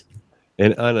series.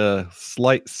 And on a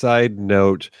slight side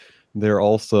note, they're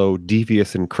also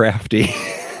devious and crafty.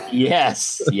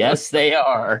 Yes, they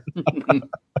are.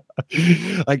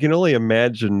 I can only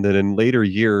imagine that in later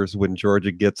years, when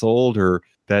Georgia gets older,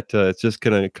 that it's just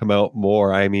going to come out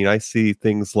more. I mean, I see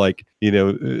things like,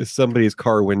 somebody's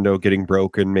car window getting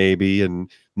broken, maybe, and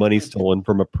money stolen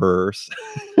from a purse.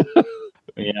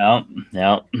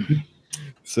 Yeah.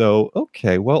 So,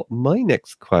 okay, well, my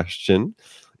next question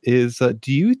is,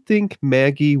 do you think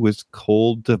Maggie was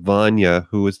cold to Vanya,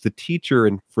 who was the teacher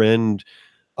and friend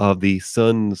of the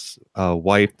son's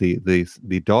wife,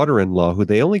 the daughter-in-law, who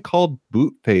they only called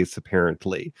Bootface,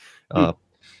 apparently?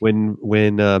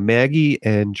 When Maggie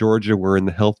and Georgia were in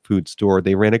the health food store,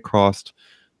 they ran across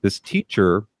this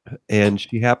teacher, and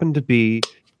she happened to be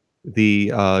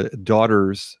the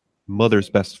daughter's mother's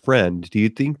best friend. Do you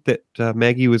think that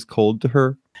Maggie was cold to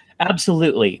her?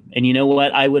 Absolutely. And you know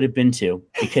what? I would have been too,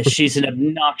 because she's an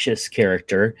obnoxious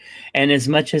character. And as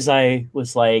much as I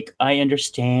was like, I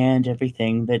understand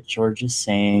everything that George is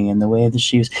saying and the way that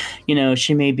she's,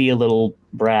 she may be a little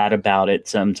brat about it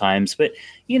sometimes, but,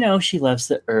 she loves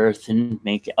the earth and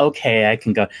okay, I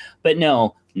can go. But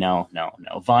no.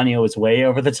 Vanya was way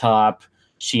over the top.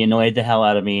 She annoyed the hell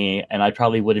out of me, and I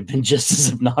probably would have been just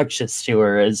as obnoxious to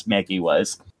her as Maggie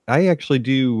was. I actually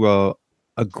do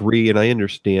agree, and I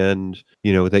understand,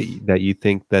 that you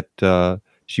think that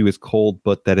she was cold,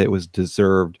 but that it was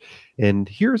deserved. And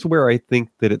here's where I think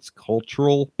that it's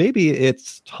cultural. Maybe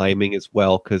it's timing as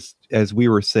well, because as we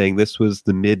were saying, this was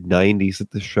the mid '90s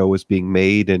that the show was being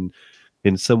made, and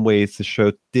in some ways, the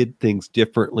show did things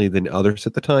differently than others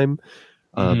at the time.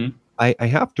 Mm-hmm. I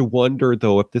have to wonder,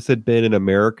 though, if this had been an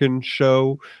American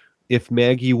show, if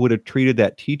Maggie would have treated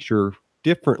that teacher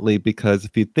differently, because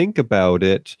if you think about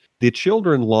it, the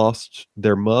children lost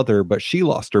their mother, but she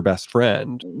lost her best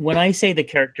friend. When I say the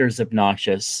character is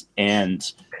obnoxious and,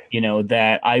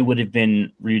 that I would have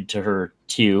been rude to her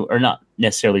too, or not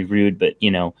necessarily rude, but,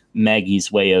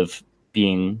 Maggie's way of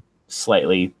being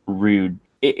slightly rude.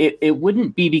 It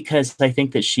wouldn't be because I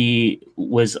think that she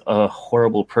was a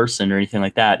horrible person or anything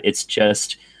like that. It's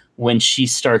just when she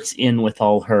starts in with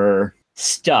all her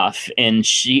stuff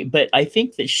but I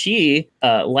think that she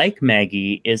like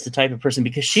Maggie is the type of person,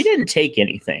 because she didn't take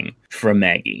anything from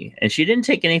Maggie and she didn't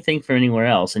take anything from anywhere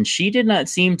else, and she did not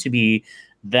seem to be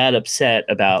that upset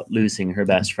about losing her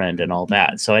best friend and all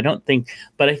that. So I think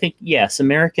yes,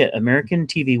 American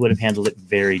TV would have handled it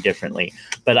very differently,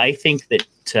 but I think that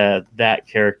that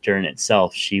character in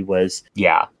itself, she was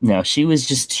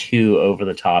just too over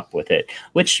the top with it,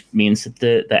 which means that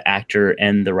the actor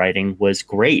and the writing was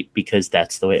great, because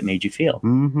that's the way it made you feel.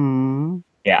 Mm-hmm.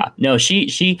 Yeah, no,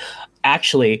 she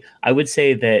actually, I would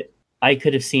say that I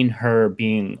could have seen her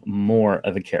being more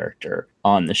of a character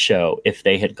on the show if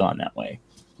they had gone that way.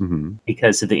 Mm-hmm.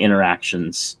 Because of the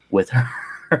interactions with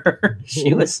her.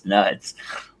 She was nuts.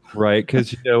 Right,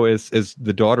 because as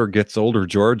the daughter gets older,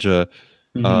 Georgia,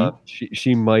 Mm-hmm.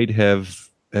 she might have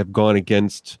gone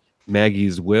against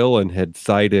Maggie's will and had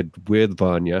sided with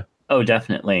Vanya. Oh,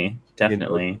 definitely.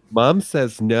 Mom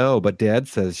says no, but Dad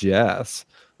says yes.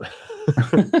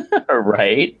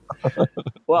 Right.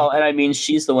 Well, and I mean,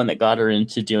 she's the one that got her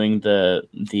into doing the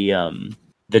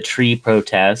tree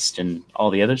protest and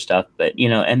all the other stuff. But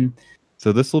and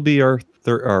so this will be our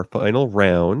final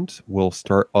round. We'll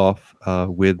start off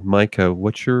with Micah.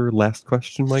 What's your last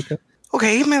question, Micah?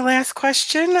 Okay, my last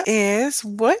question is,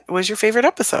 what was your favorite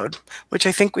episode? Which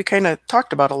I think we kind of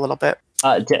talked about a little bit.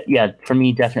 For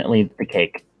me, definitely the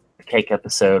cake. The cake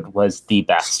episode was the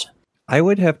best. I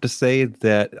would have to say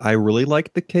that I really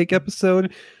liked the cake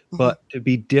episode, but to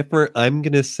be different, I'm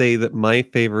going to say that my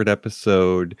favorite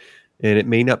episode, and it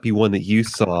may not be one that you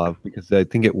saw, because I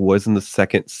think it was in the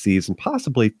second season,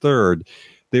 possibly third.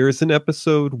 There is an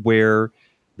episode where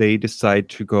they decide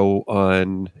to go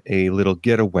on a little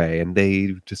getaway, and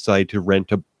they decide to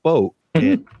rent a boat.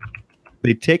 And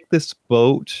they take this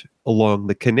boat along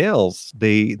the canals.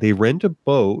 They rent a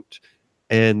boat,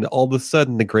 and all of a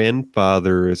sudden the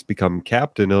grandfather has become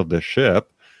captain of the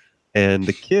ship, and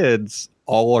the kids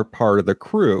all are part of the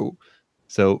crew.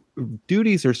 So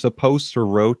duties are supposed to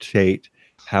rotate.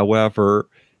 However,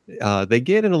 they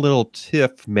get in a little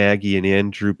tiff, Maggie and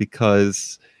Andrew,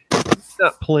 because it's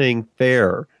not playing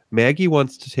fair. Maggie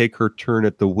wants to take her turn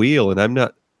at the wheel, and I'm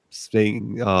not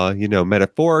saying,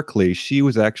 metaphorically. She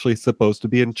was actually supposed to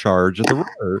be in charge of the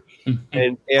rudder,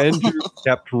 and Andrew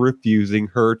kept refusing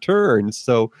her turn.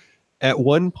 So at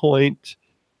one point,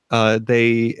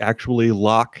 they actually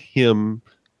lock him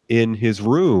in his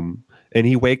room, and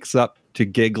he wakes up to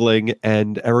giggling,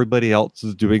 and everybody else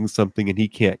is doing something, and he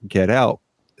can't get out.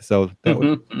 So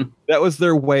that was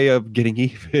their way of getting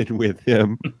even with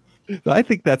him. I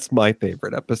think that's my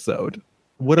favorite episode.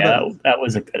 That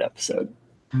was a good episode.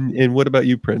 And what about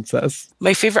you, Princess?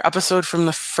 My favorite episode from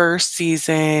the first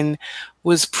season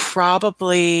was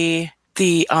probably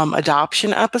the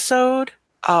adoption episode,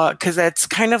 because that's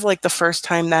kind of like the first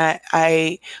time that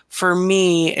for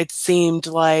me, it seemed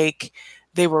like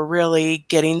they were really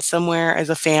getting somewhere as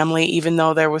a family, even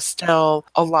though there was still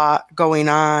a lot going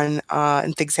on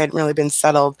and things hadn't really been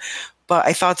settled. But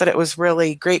I thought that it was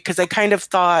really great, because I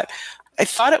thought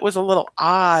it was a little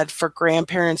odd for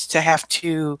grandparents to have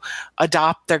to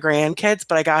adopt their grandkids,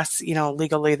 but I guess,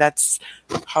 legally that's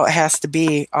how it has to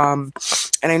be. And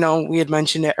I know we had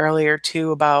mentioned it earlier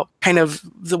too, about kind of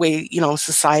the way,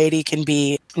 society can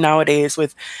be nowadays,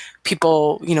 with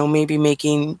people, maybe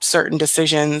making certain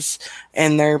decisions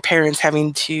and their parents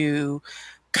having to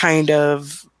kind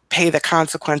of pay the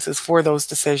consequences for those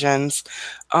decisions.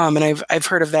 And I've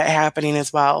heard of that happening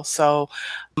as well. So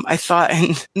I thought,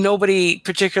 and nobody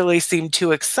particularly seemed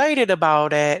too excited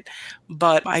about it,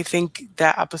 but I think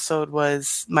that episode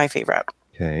was my favorite.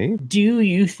 Okay. Do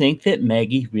you think that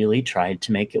Maggie really tried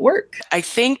to make it work? I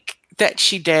think that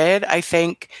she did. I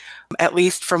think, at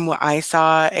least from what I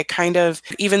saw, it kind of,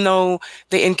 even though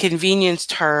they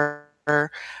inconvenienced her,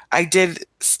 I did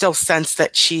still sense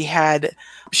that she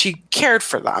cared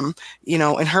for them,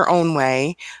 in her own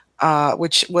way,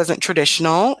 which wasn't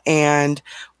traditional and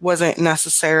wasn't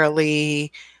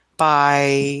necessarily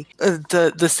by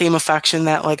the same affection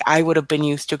that like I would have been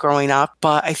used to growing up.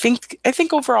 But I think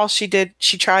overall she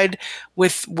tried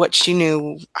with what she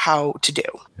knew how to do.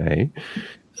 Okay.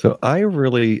 So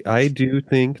I do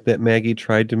think that Maggie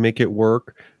tried to make it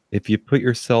work. If you put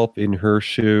yourself in her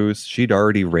shoes, she'd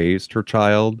already raised her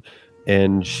child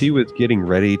and she was getting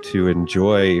ready to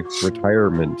enjoy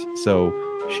retirement. So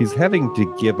she's having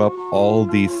to give up all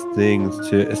these things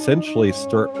to essentially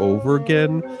start over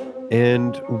again.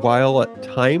 And while at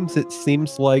times it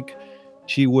seems like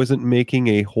she wasn't making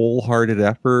a wholehearted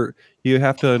effort, you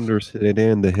have to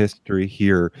understand the history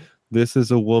here. This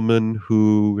is a woman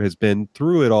who has been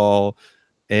through it all,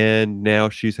 and now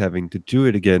she's having to do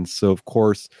it again. So, of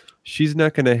course, she's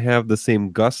not going to have the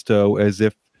same gusto as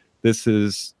if this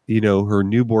is, her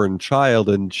newborn child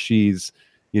and she's,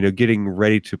 getting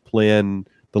ready to plan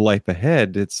the life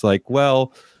ahead. It's like,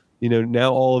 well,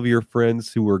 now all of your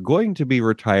friends who are going to be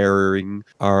retiring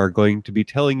are going to be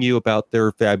telling you about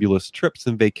their fabulous trips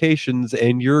and vacations,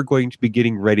 and you're going to be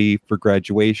getting ready for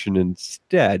graduation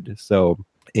instead. So,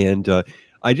 and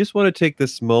I just want to take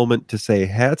this moment to say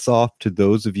hats off to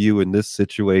those of you in this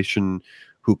situation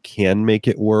who can make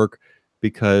it work,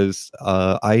 because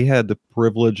I had the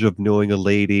privilege of knowing a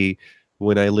lady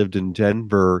when I lived in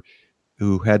Denver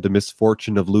who had the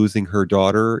misfortune of losing her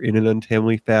daughter in an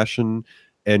untimely fashion,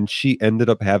 and she ended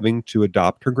up having to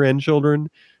adopt her grandchildren.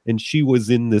 And she was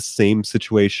in this same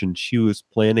situation. She was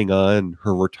planning on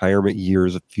her retirement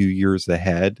years a few years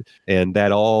ahead, and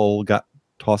that all got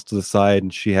tossed to the side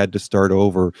and she had to start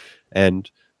over. And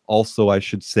also, I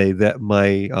should say that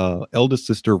my eldest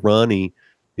sister, Ronnie,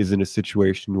 is in a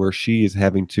situation where she is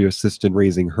having to assist in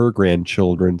raising her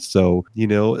grandchildren. So,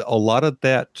 a lot of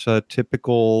that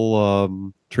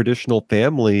typical traditional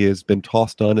family has been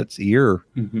tossed on its ear.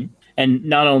 Mm-hmm. And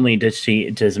not only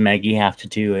does Maggie have to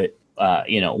do it,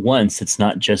 once, it's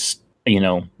not just,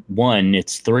 one,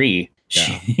 it's three.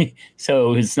 Yeah.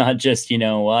 So it's not just,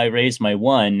 well, I raised my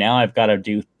one, now I've got to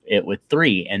do it with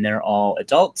three, and they're all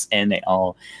adults and they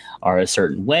all are a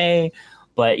certain way.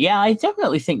 But yeah, I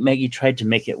definitely think Maggie tried to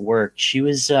make it work. She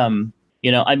was,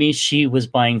 she was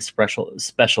buying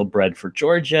special bread for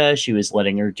Georgia. She was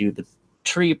letting her do the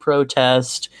tree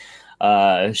protest.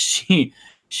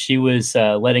 She was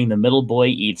letting the middle boy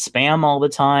eat Spam all the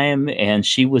time, and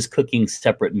she was cooking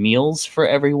separate meals for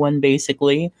everyone,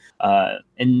 basically.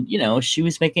 And she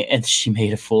was she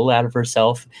made a fool out of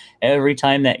herself every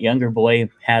time that younger boy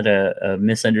had a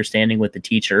misunderstanding with the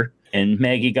teacher, and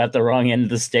Maggie got the wrong end of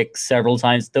the stick several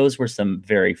times. Those were some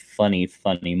very funny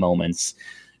moments,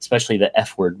 especially the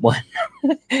F word one.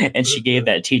 And she gave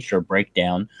that teacher a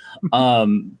breakdown.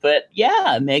 But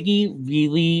yeah, Maggie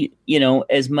really,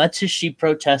 as much as she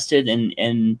protested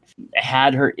and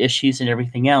had her issues and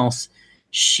everything else,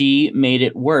 she made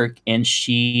it work, and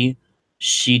she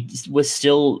was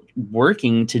still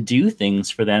working to do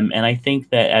things for them. And I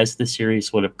think that as the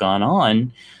series would have gone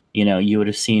on, you would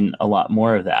have seen a lot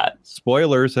more of that.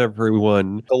 Spoilers,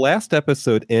 everyone. The last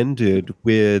episode ended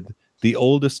with the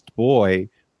oldest boy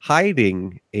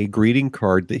hiding a greeting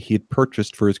card that he had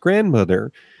purchased for his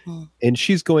grandmother. And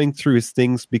she's going through his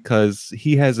things because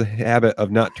he has a habit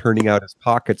of not turning out his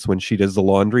pockets when she does the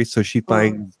laundry. So she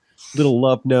finds little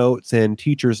love notes and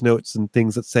teacher's notes and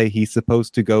things that say he's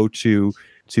supposed to go to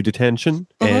detention.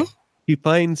 And he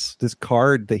finds this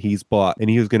card that he's bought, and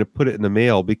he was going to put it in the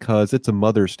mail because it's a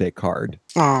Mother's Day card.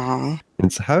 Aww.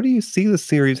 And so how do you see the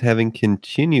series having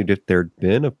continued if there'd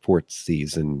been a fourth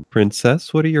season?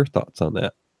 Princess, what are your thoughts on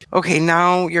that? Okay,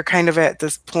 now you're kind of at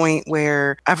this point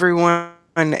where everyone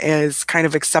is kind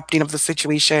of accepting of the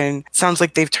situation. Sounds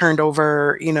like they've turned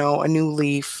over, a new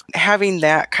leaf. Having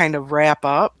that kind of wrap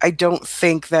up, I don't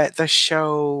think that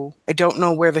I don't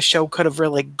know where the show could have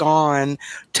really gone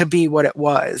to be what it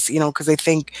was, because I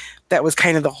think that was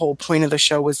kind of the whole point of the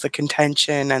show, was the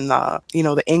contention and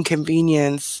the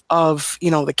inconvenience of,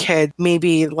 the kid,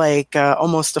 maybe like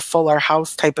almost a Fuller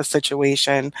House type of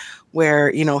situation where,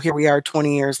 here we are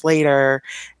 20 years later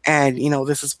and,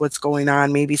 this is what's going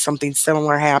on. Maybe something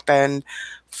similar happened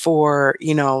for,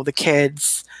 the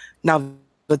kids. Now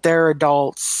but they're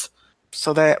adults.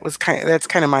 So that's kind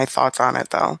of my thoughts on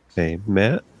it, though. Okay,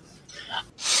 Matt?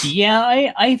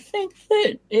 Yeah, I think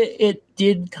that it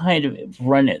did kind of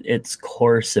run its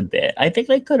course a bit. I think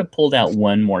they could have pulled out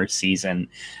one more season.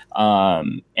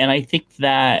 And I think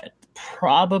that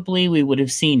probably we would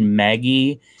have seen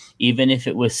Maggie, even if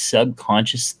it was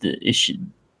subconsciously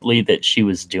that she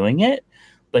was doing it,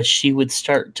 but she would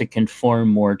start to conform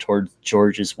more towards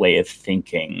George's way of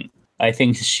thinking. I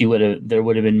think there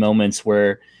would have been moments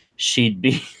where she'd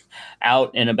be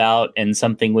out and about and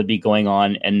something would be going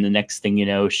on, and the next thing you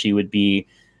know, she would be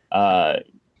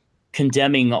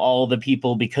condemning all the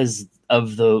people because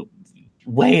of the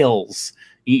whales.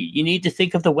 You need to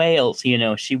think of the whales.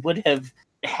 She would have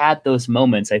had those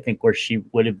moments, I think, where you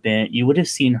would have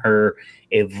seen her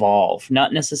evolve,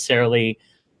 not necessarily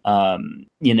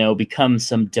become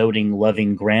some doting,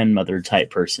 loving grandmother type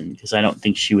person, because I don't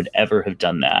think she would ever have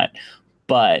done that.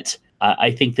 But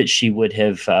I think that she would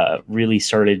have really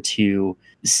started to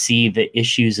see the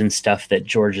issues and stuff that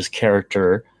George's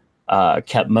character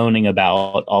kept moaning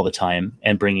about all the time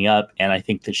and bringing up. And I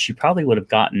think that she probably would have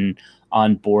gotten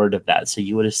on board of that. So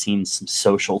you would have seen some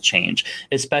social change,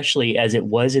 especially as it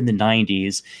was in the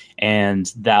 90s.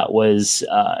 And that was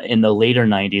in the later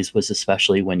 90s was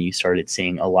especially when you started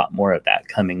seeing a lot more of that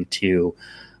coming to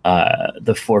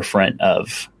the forefront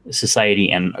of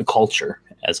society and culture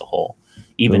as a whole.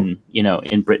 Even,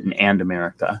 in Britain and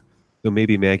America. So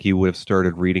maybe Maggie would have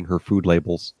started reading her food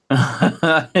labels.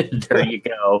 There you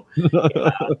go.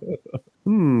 Yeah.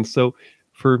 So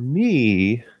for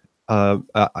me,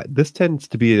 this tends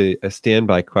to be a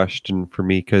standby question for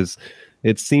me, because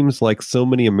it seems like so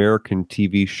many American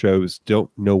TV shows don't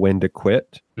know when to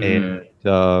quit. And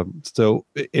so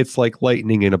it's like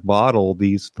lightning in a bottle.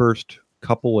 These first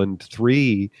couple and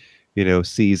 3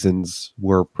 seasons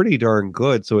were pretty darn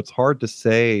good. So it's hard to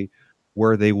say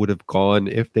where they would have gone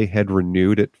if they had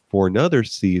renewed it for another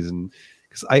season.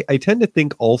 Because I tend to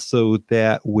think also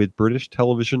that with British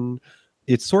television,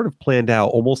 it's sort of planned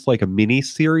out almost like a mini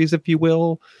series, if you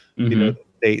will.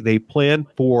 They plan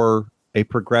for a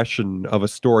progression of a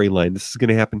storyline. This is going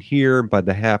to happen here. And by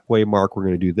the halfway mark, we're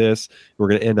going to do this. We're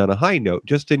going to end on a high note,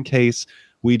 just in case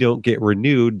we don't get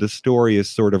renewed. The story is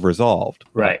sort of resolved.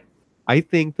 Right. I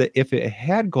think that if it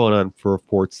had gone on for a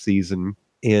 4th season,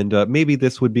 and maybe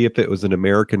this would be if it was an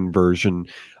American version,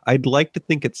 I'd like to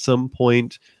think at some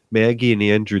point Maggie and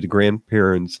Andrew, the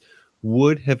grandparents,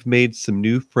 would have made some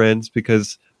new friends,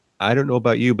 because I don't know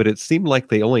about you, but it seemed like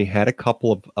they only had a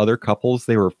couple of other couples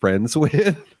they were friends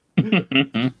with.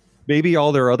 Maybe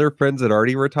all their other friends had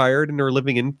already retired and are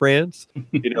living in France.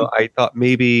 I thought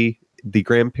maybe the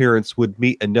grandparents would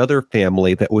meet another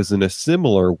family that was in a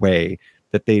similar way,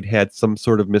 that they'd had some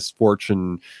sort of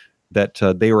misfortune that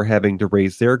they were having to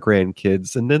raise their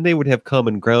grandkids, and then they would have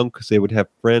common ground because they would have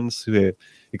friends who had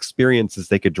experiences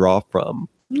they could draw from.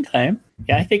 Okay.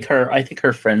 Yeah, I think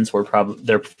her friends were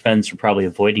probably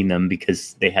avoiding them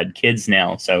because they had kids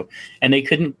now. So, and they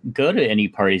couldn't go to any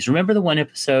parties. Remember the one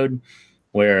episode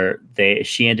where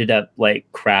she ended up like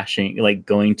crashing, like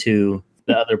going to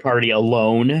the other party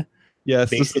alone? Yes,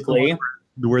 basically,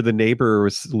 where the neighbor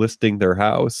was listing their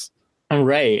house.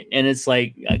 Right. And it's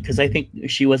like, because I think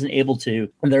she wasn't able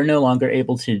to, they're no longer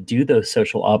able to do those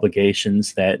social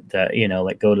obligations that,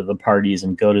 like go to the parties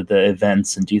and go to the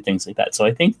events and do things like that. So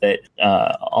I think that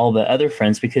all the other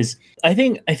friends, because I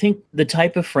think the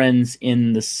type of friends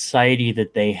in the society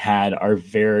that they had are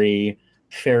very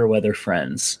fair weather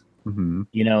friends.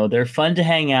 Mm-hmm. They're fun to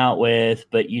hang out with,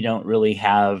 but you don't really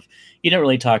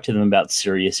talk to them about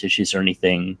serious issues or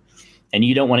anything. And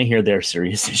you don't want to hear their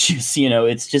serious issues.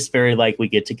 It's just very like, we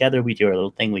get together, we do our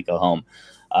little thing, we go home.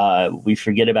 We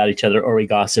forget about each other, or we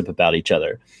gossip about each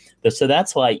other. So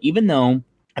that's why, even though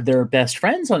their best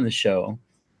friends on the show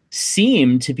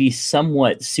seem to be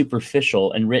somewhat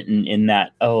superficial and written in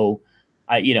that,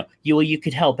 you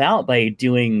could help out by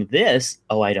doing this.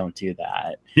 Oh, I don't do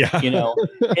that. Yeah.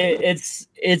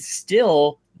 It's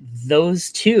still,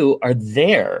 those two are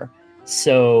there.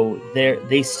 So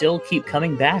they still keep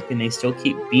coming back, and they still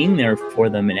keep being there for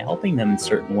them and helping them in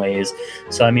certain ways.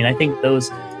 So, I mean, I think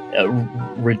those,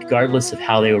 regardless of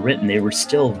how they were written, they were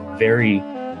still very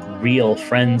real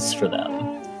friends for them.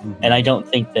 Mm-hmm. And I don't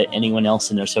think that anyone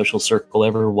else in their social circle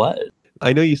ever was.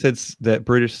 I know you said that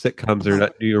British sitcoms are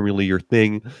not really your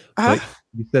thing, but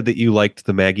you said that you liked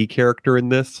the Maggie character in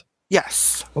this.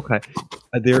 Yes. Okay.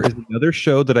 There is another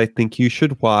show that I think you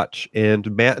should watch,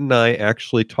 and Matt and I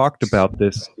actually talked about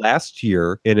this last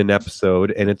year in an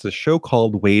episode, and it's a show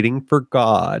called Waiting for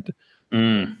God.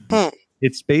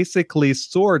 It's basically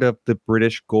sort of the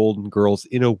British Golden Girls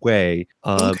in a way.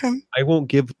 Okay. I won't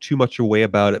give too much away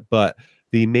about it, but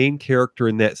the main character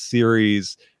in that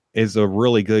series is a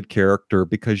really good character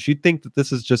because you'd think that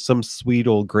this is just some sweet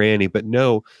old granny, but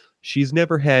no, she's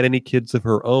never had any kids of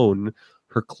her own.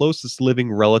 Her closest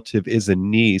living relative is a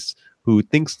niece who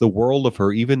thinks the world of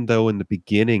her, even though in the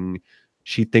beginning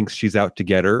she thinks she's out to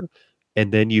get her.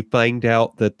 And then you find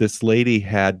out that this lady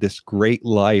had this great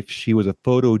life. She was a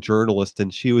photojournalist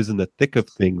and she was in the thick of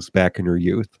things back in her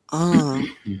youth.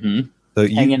 Mm-hmm. So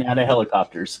hanging out of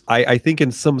helicopters. I think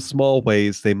in some small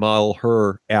ways they model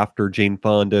her after Jane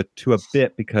Fonda to a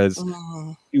bit because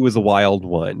she was a wild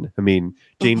one. I mean,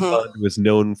 Jane Fonda was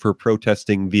known for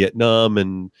protesting Vietnam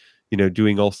and,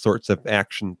 doing all sorts of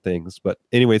action things. But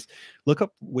anyways, look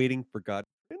up Waiting for God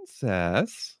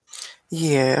Princess.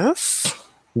 Yes.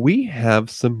 We have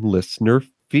some listener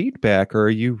feedback. Are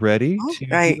you ready to do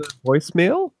the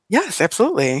voicemail? Yes,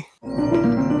 absolutely.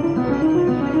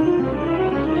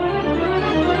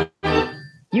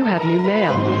 You have new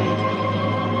mail.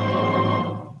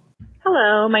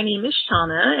 Hello, my name is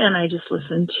Shauna, and I just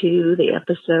listened to the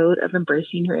episode of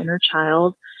Embracing Your Inner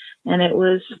Child, and it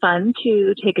was fun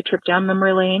to take a trip down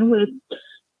memory lane with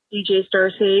DJ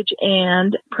Starsage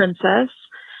and Princess.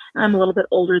 I'm a little bit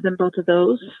older than both of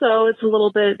those, so it's a little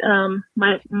bit,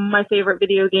 my favorite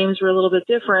video games were a little bit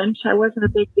different. I wasn't a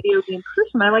big video game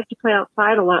person. I liked to play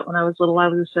outside a lot when I was little. I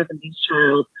was a 70s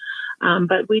child.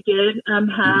 But we did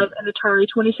have an Atari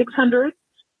 2600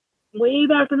 way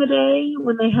back in the day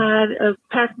when they had a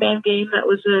Pac-Man game that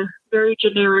was a very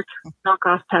generic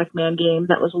knockoff Pac-Man game.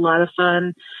 That was a lot of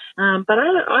fun. But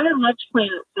I loved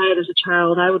playing outside as a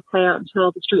child. I would play out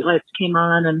until the streetlights came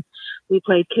on, and we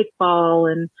played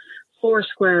kickball and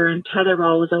foursquare, and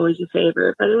tetherball was always a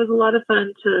favorite. But it was a lot of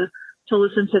fun to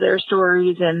listen to their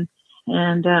stories and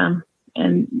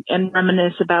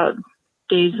reminisce about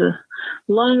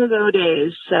long ago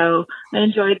days. So I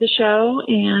enjoyed the show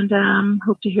and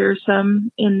hope to hear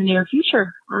some in the near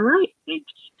future. All right.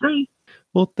 Thanks. Bye.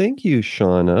 Well, thank you,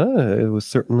 Shauna. It was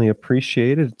certainly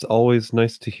appreciated. It's always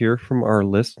nice to hear from our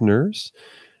listeners.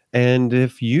 And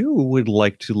if you would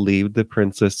like to leave the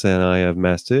Princess and I a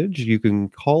message, you can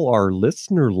call our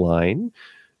listener line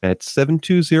at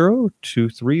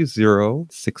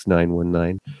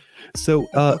 720-230-6919. So,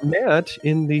 Matt,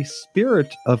 in the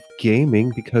spirit of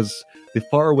gaming, because the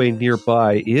Faraway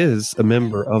Nearby is a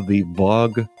member of the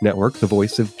VOG network, the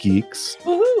Voice of Geeks,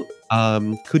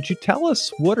 could you tell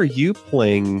us what are you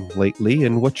playing lately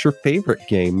and what's your favorite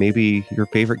game? Maybe your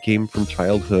favorite game from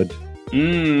childhood?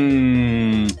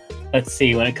 Let's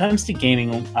see. When it comes to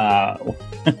gaming,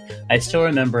 I still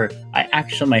remember.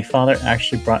 My father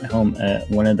actually brought home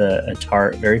one of the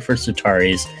very first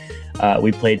Ataris.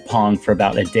 We played Pong for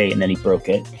about a day and then he broke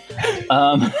it.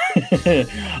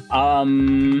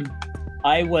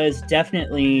 I was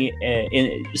definitely,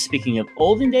 speaking of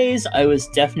olden days, I was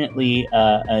definitely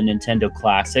a Nintendo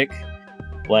classic.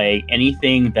 Like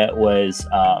anything that was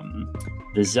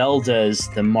the Zeldas,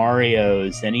 the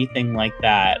Marios, anything like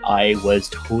that, I was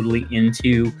totally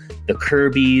into. The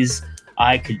Kirbys,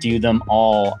 I could do them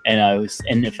all, and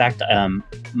in fact,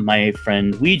 my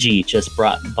friend Ouija just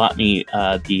bought me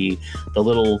the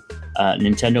little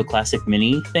Nintendo Classic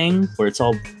Mini thing where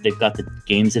they've got the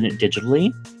games in it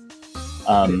digitally.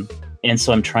 And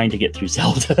so I'm trying to get through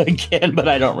Zelda again, but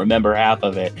I don't remember half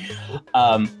of it.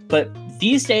 But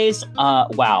these days,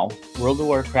 wow, World of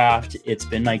Warcraft, it's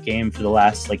been my game for the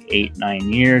last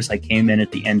 8-9 years. I came in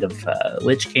at the end of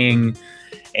Lich King,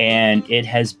 and it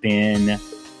has been,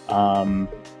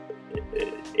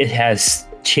 it has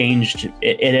changed.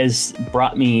 It has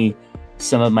brought me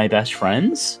some of my best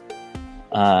friends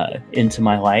into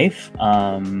my life.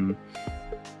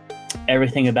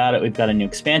 Everything about it. We've got a new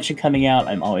expansion coming out.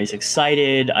 I'm always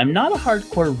excited. I'm not a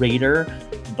hardcore raider,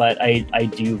 but I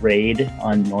do raid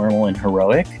on normal and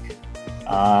heroic.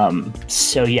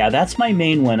 So yeah, that's my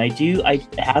main one. I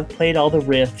have played all the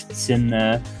rifts and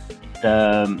the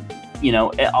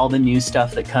all the new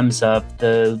stuff that comes up,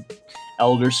 the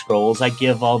Elder Scrolls. I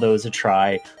give all those a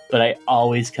try, but I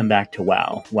always come back to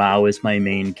WoW. WoW is my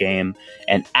main game.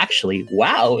 And actually,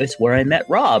 WoW is where I met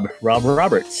Rob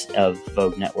Roberts of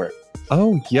Vogue Network.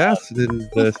 Oh, yes. And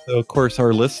so, of course,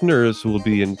 our listeners will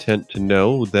be intent to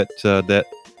know that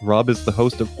Rob is the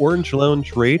host of Orange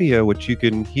Lounge Radio, which you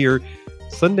can hear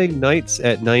Sunday nights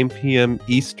at 9 p.m.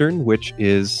 Eastern, which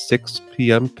is 6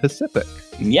 p.m. Pacific.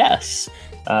 Yes.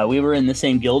 We were in the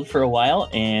same guild for a while,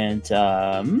 and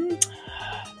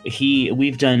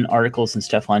we've done articles and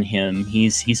stuff on him.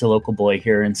 He's a local boy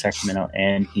here in Sacramento,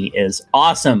 and he is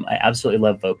awesome. I absolutely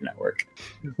love Vogue Network.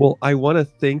 Well, I want to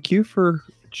thank you for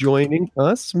joining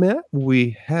us, Matt.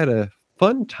 We had a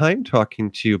fun time talking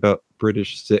to you about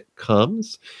British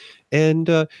sitcoms.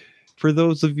 And for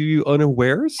those of you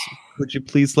unawares, could you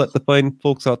please let the fine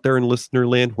folks out there in listener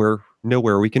land know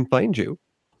where we can find you?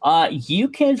 You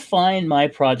can find my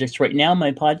projects right now.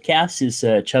 My podcast is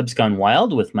Chubb's Gone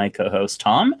Wild with my co-host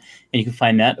Tom, and you can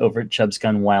find that over at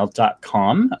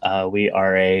chubbsgonewild.com. We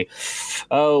are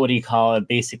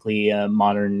basically a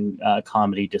modern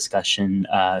comedy discussion,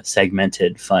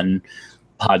 segmented, fun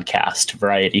podcast,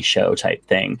 variety show type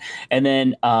thing. And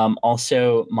then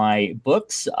also my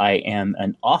books. I am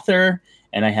an author,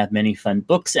 and I have many fun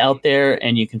books out there,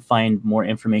 and you can find more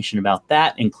information about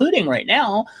that, including right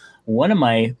now, one of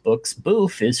my books,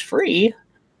 Boof, is free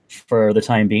for the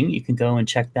time being. You can go and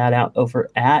check that out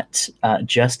over at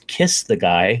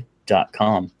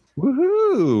justkisstheguy.com.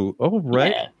 Woohoo! All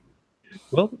right. Yeah.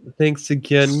 Well, thanks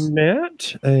again,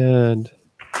 Matt. And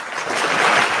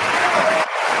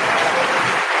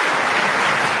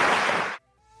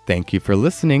thank you for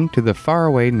listening to The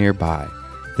Faraway Nearby.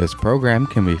 This program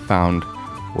can be found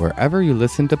wherever you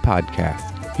listen to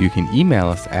podcasts. You can email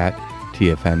us at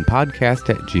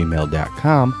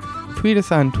tfnpodcast@gmail.com, tweet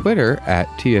us on Twitter at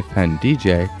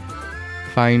tfndj,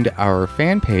 find our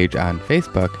fan page on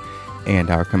Facebook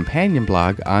and our companion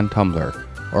blog on Tumblr,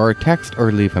 or text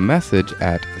or leave a message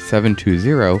at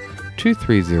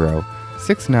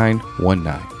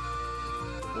 720-230-6919.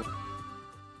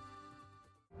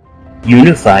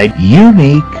 Unified.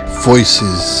 Unique.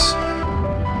 Voices.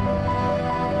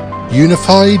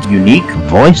 Unified. Unique.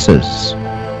 Voices.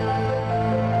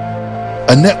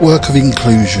 A network of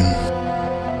inclusion.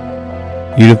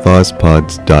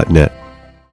 univazpods.net.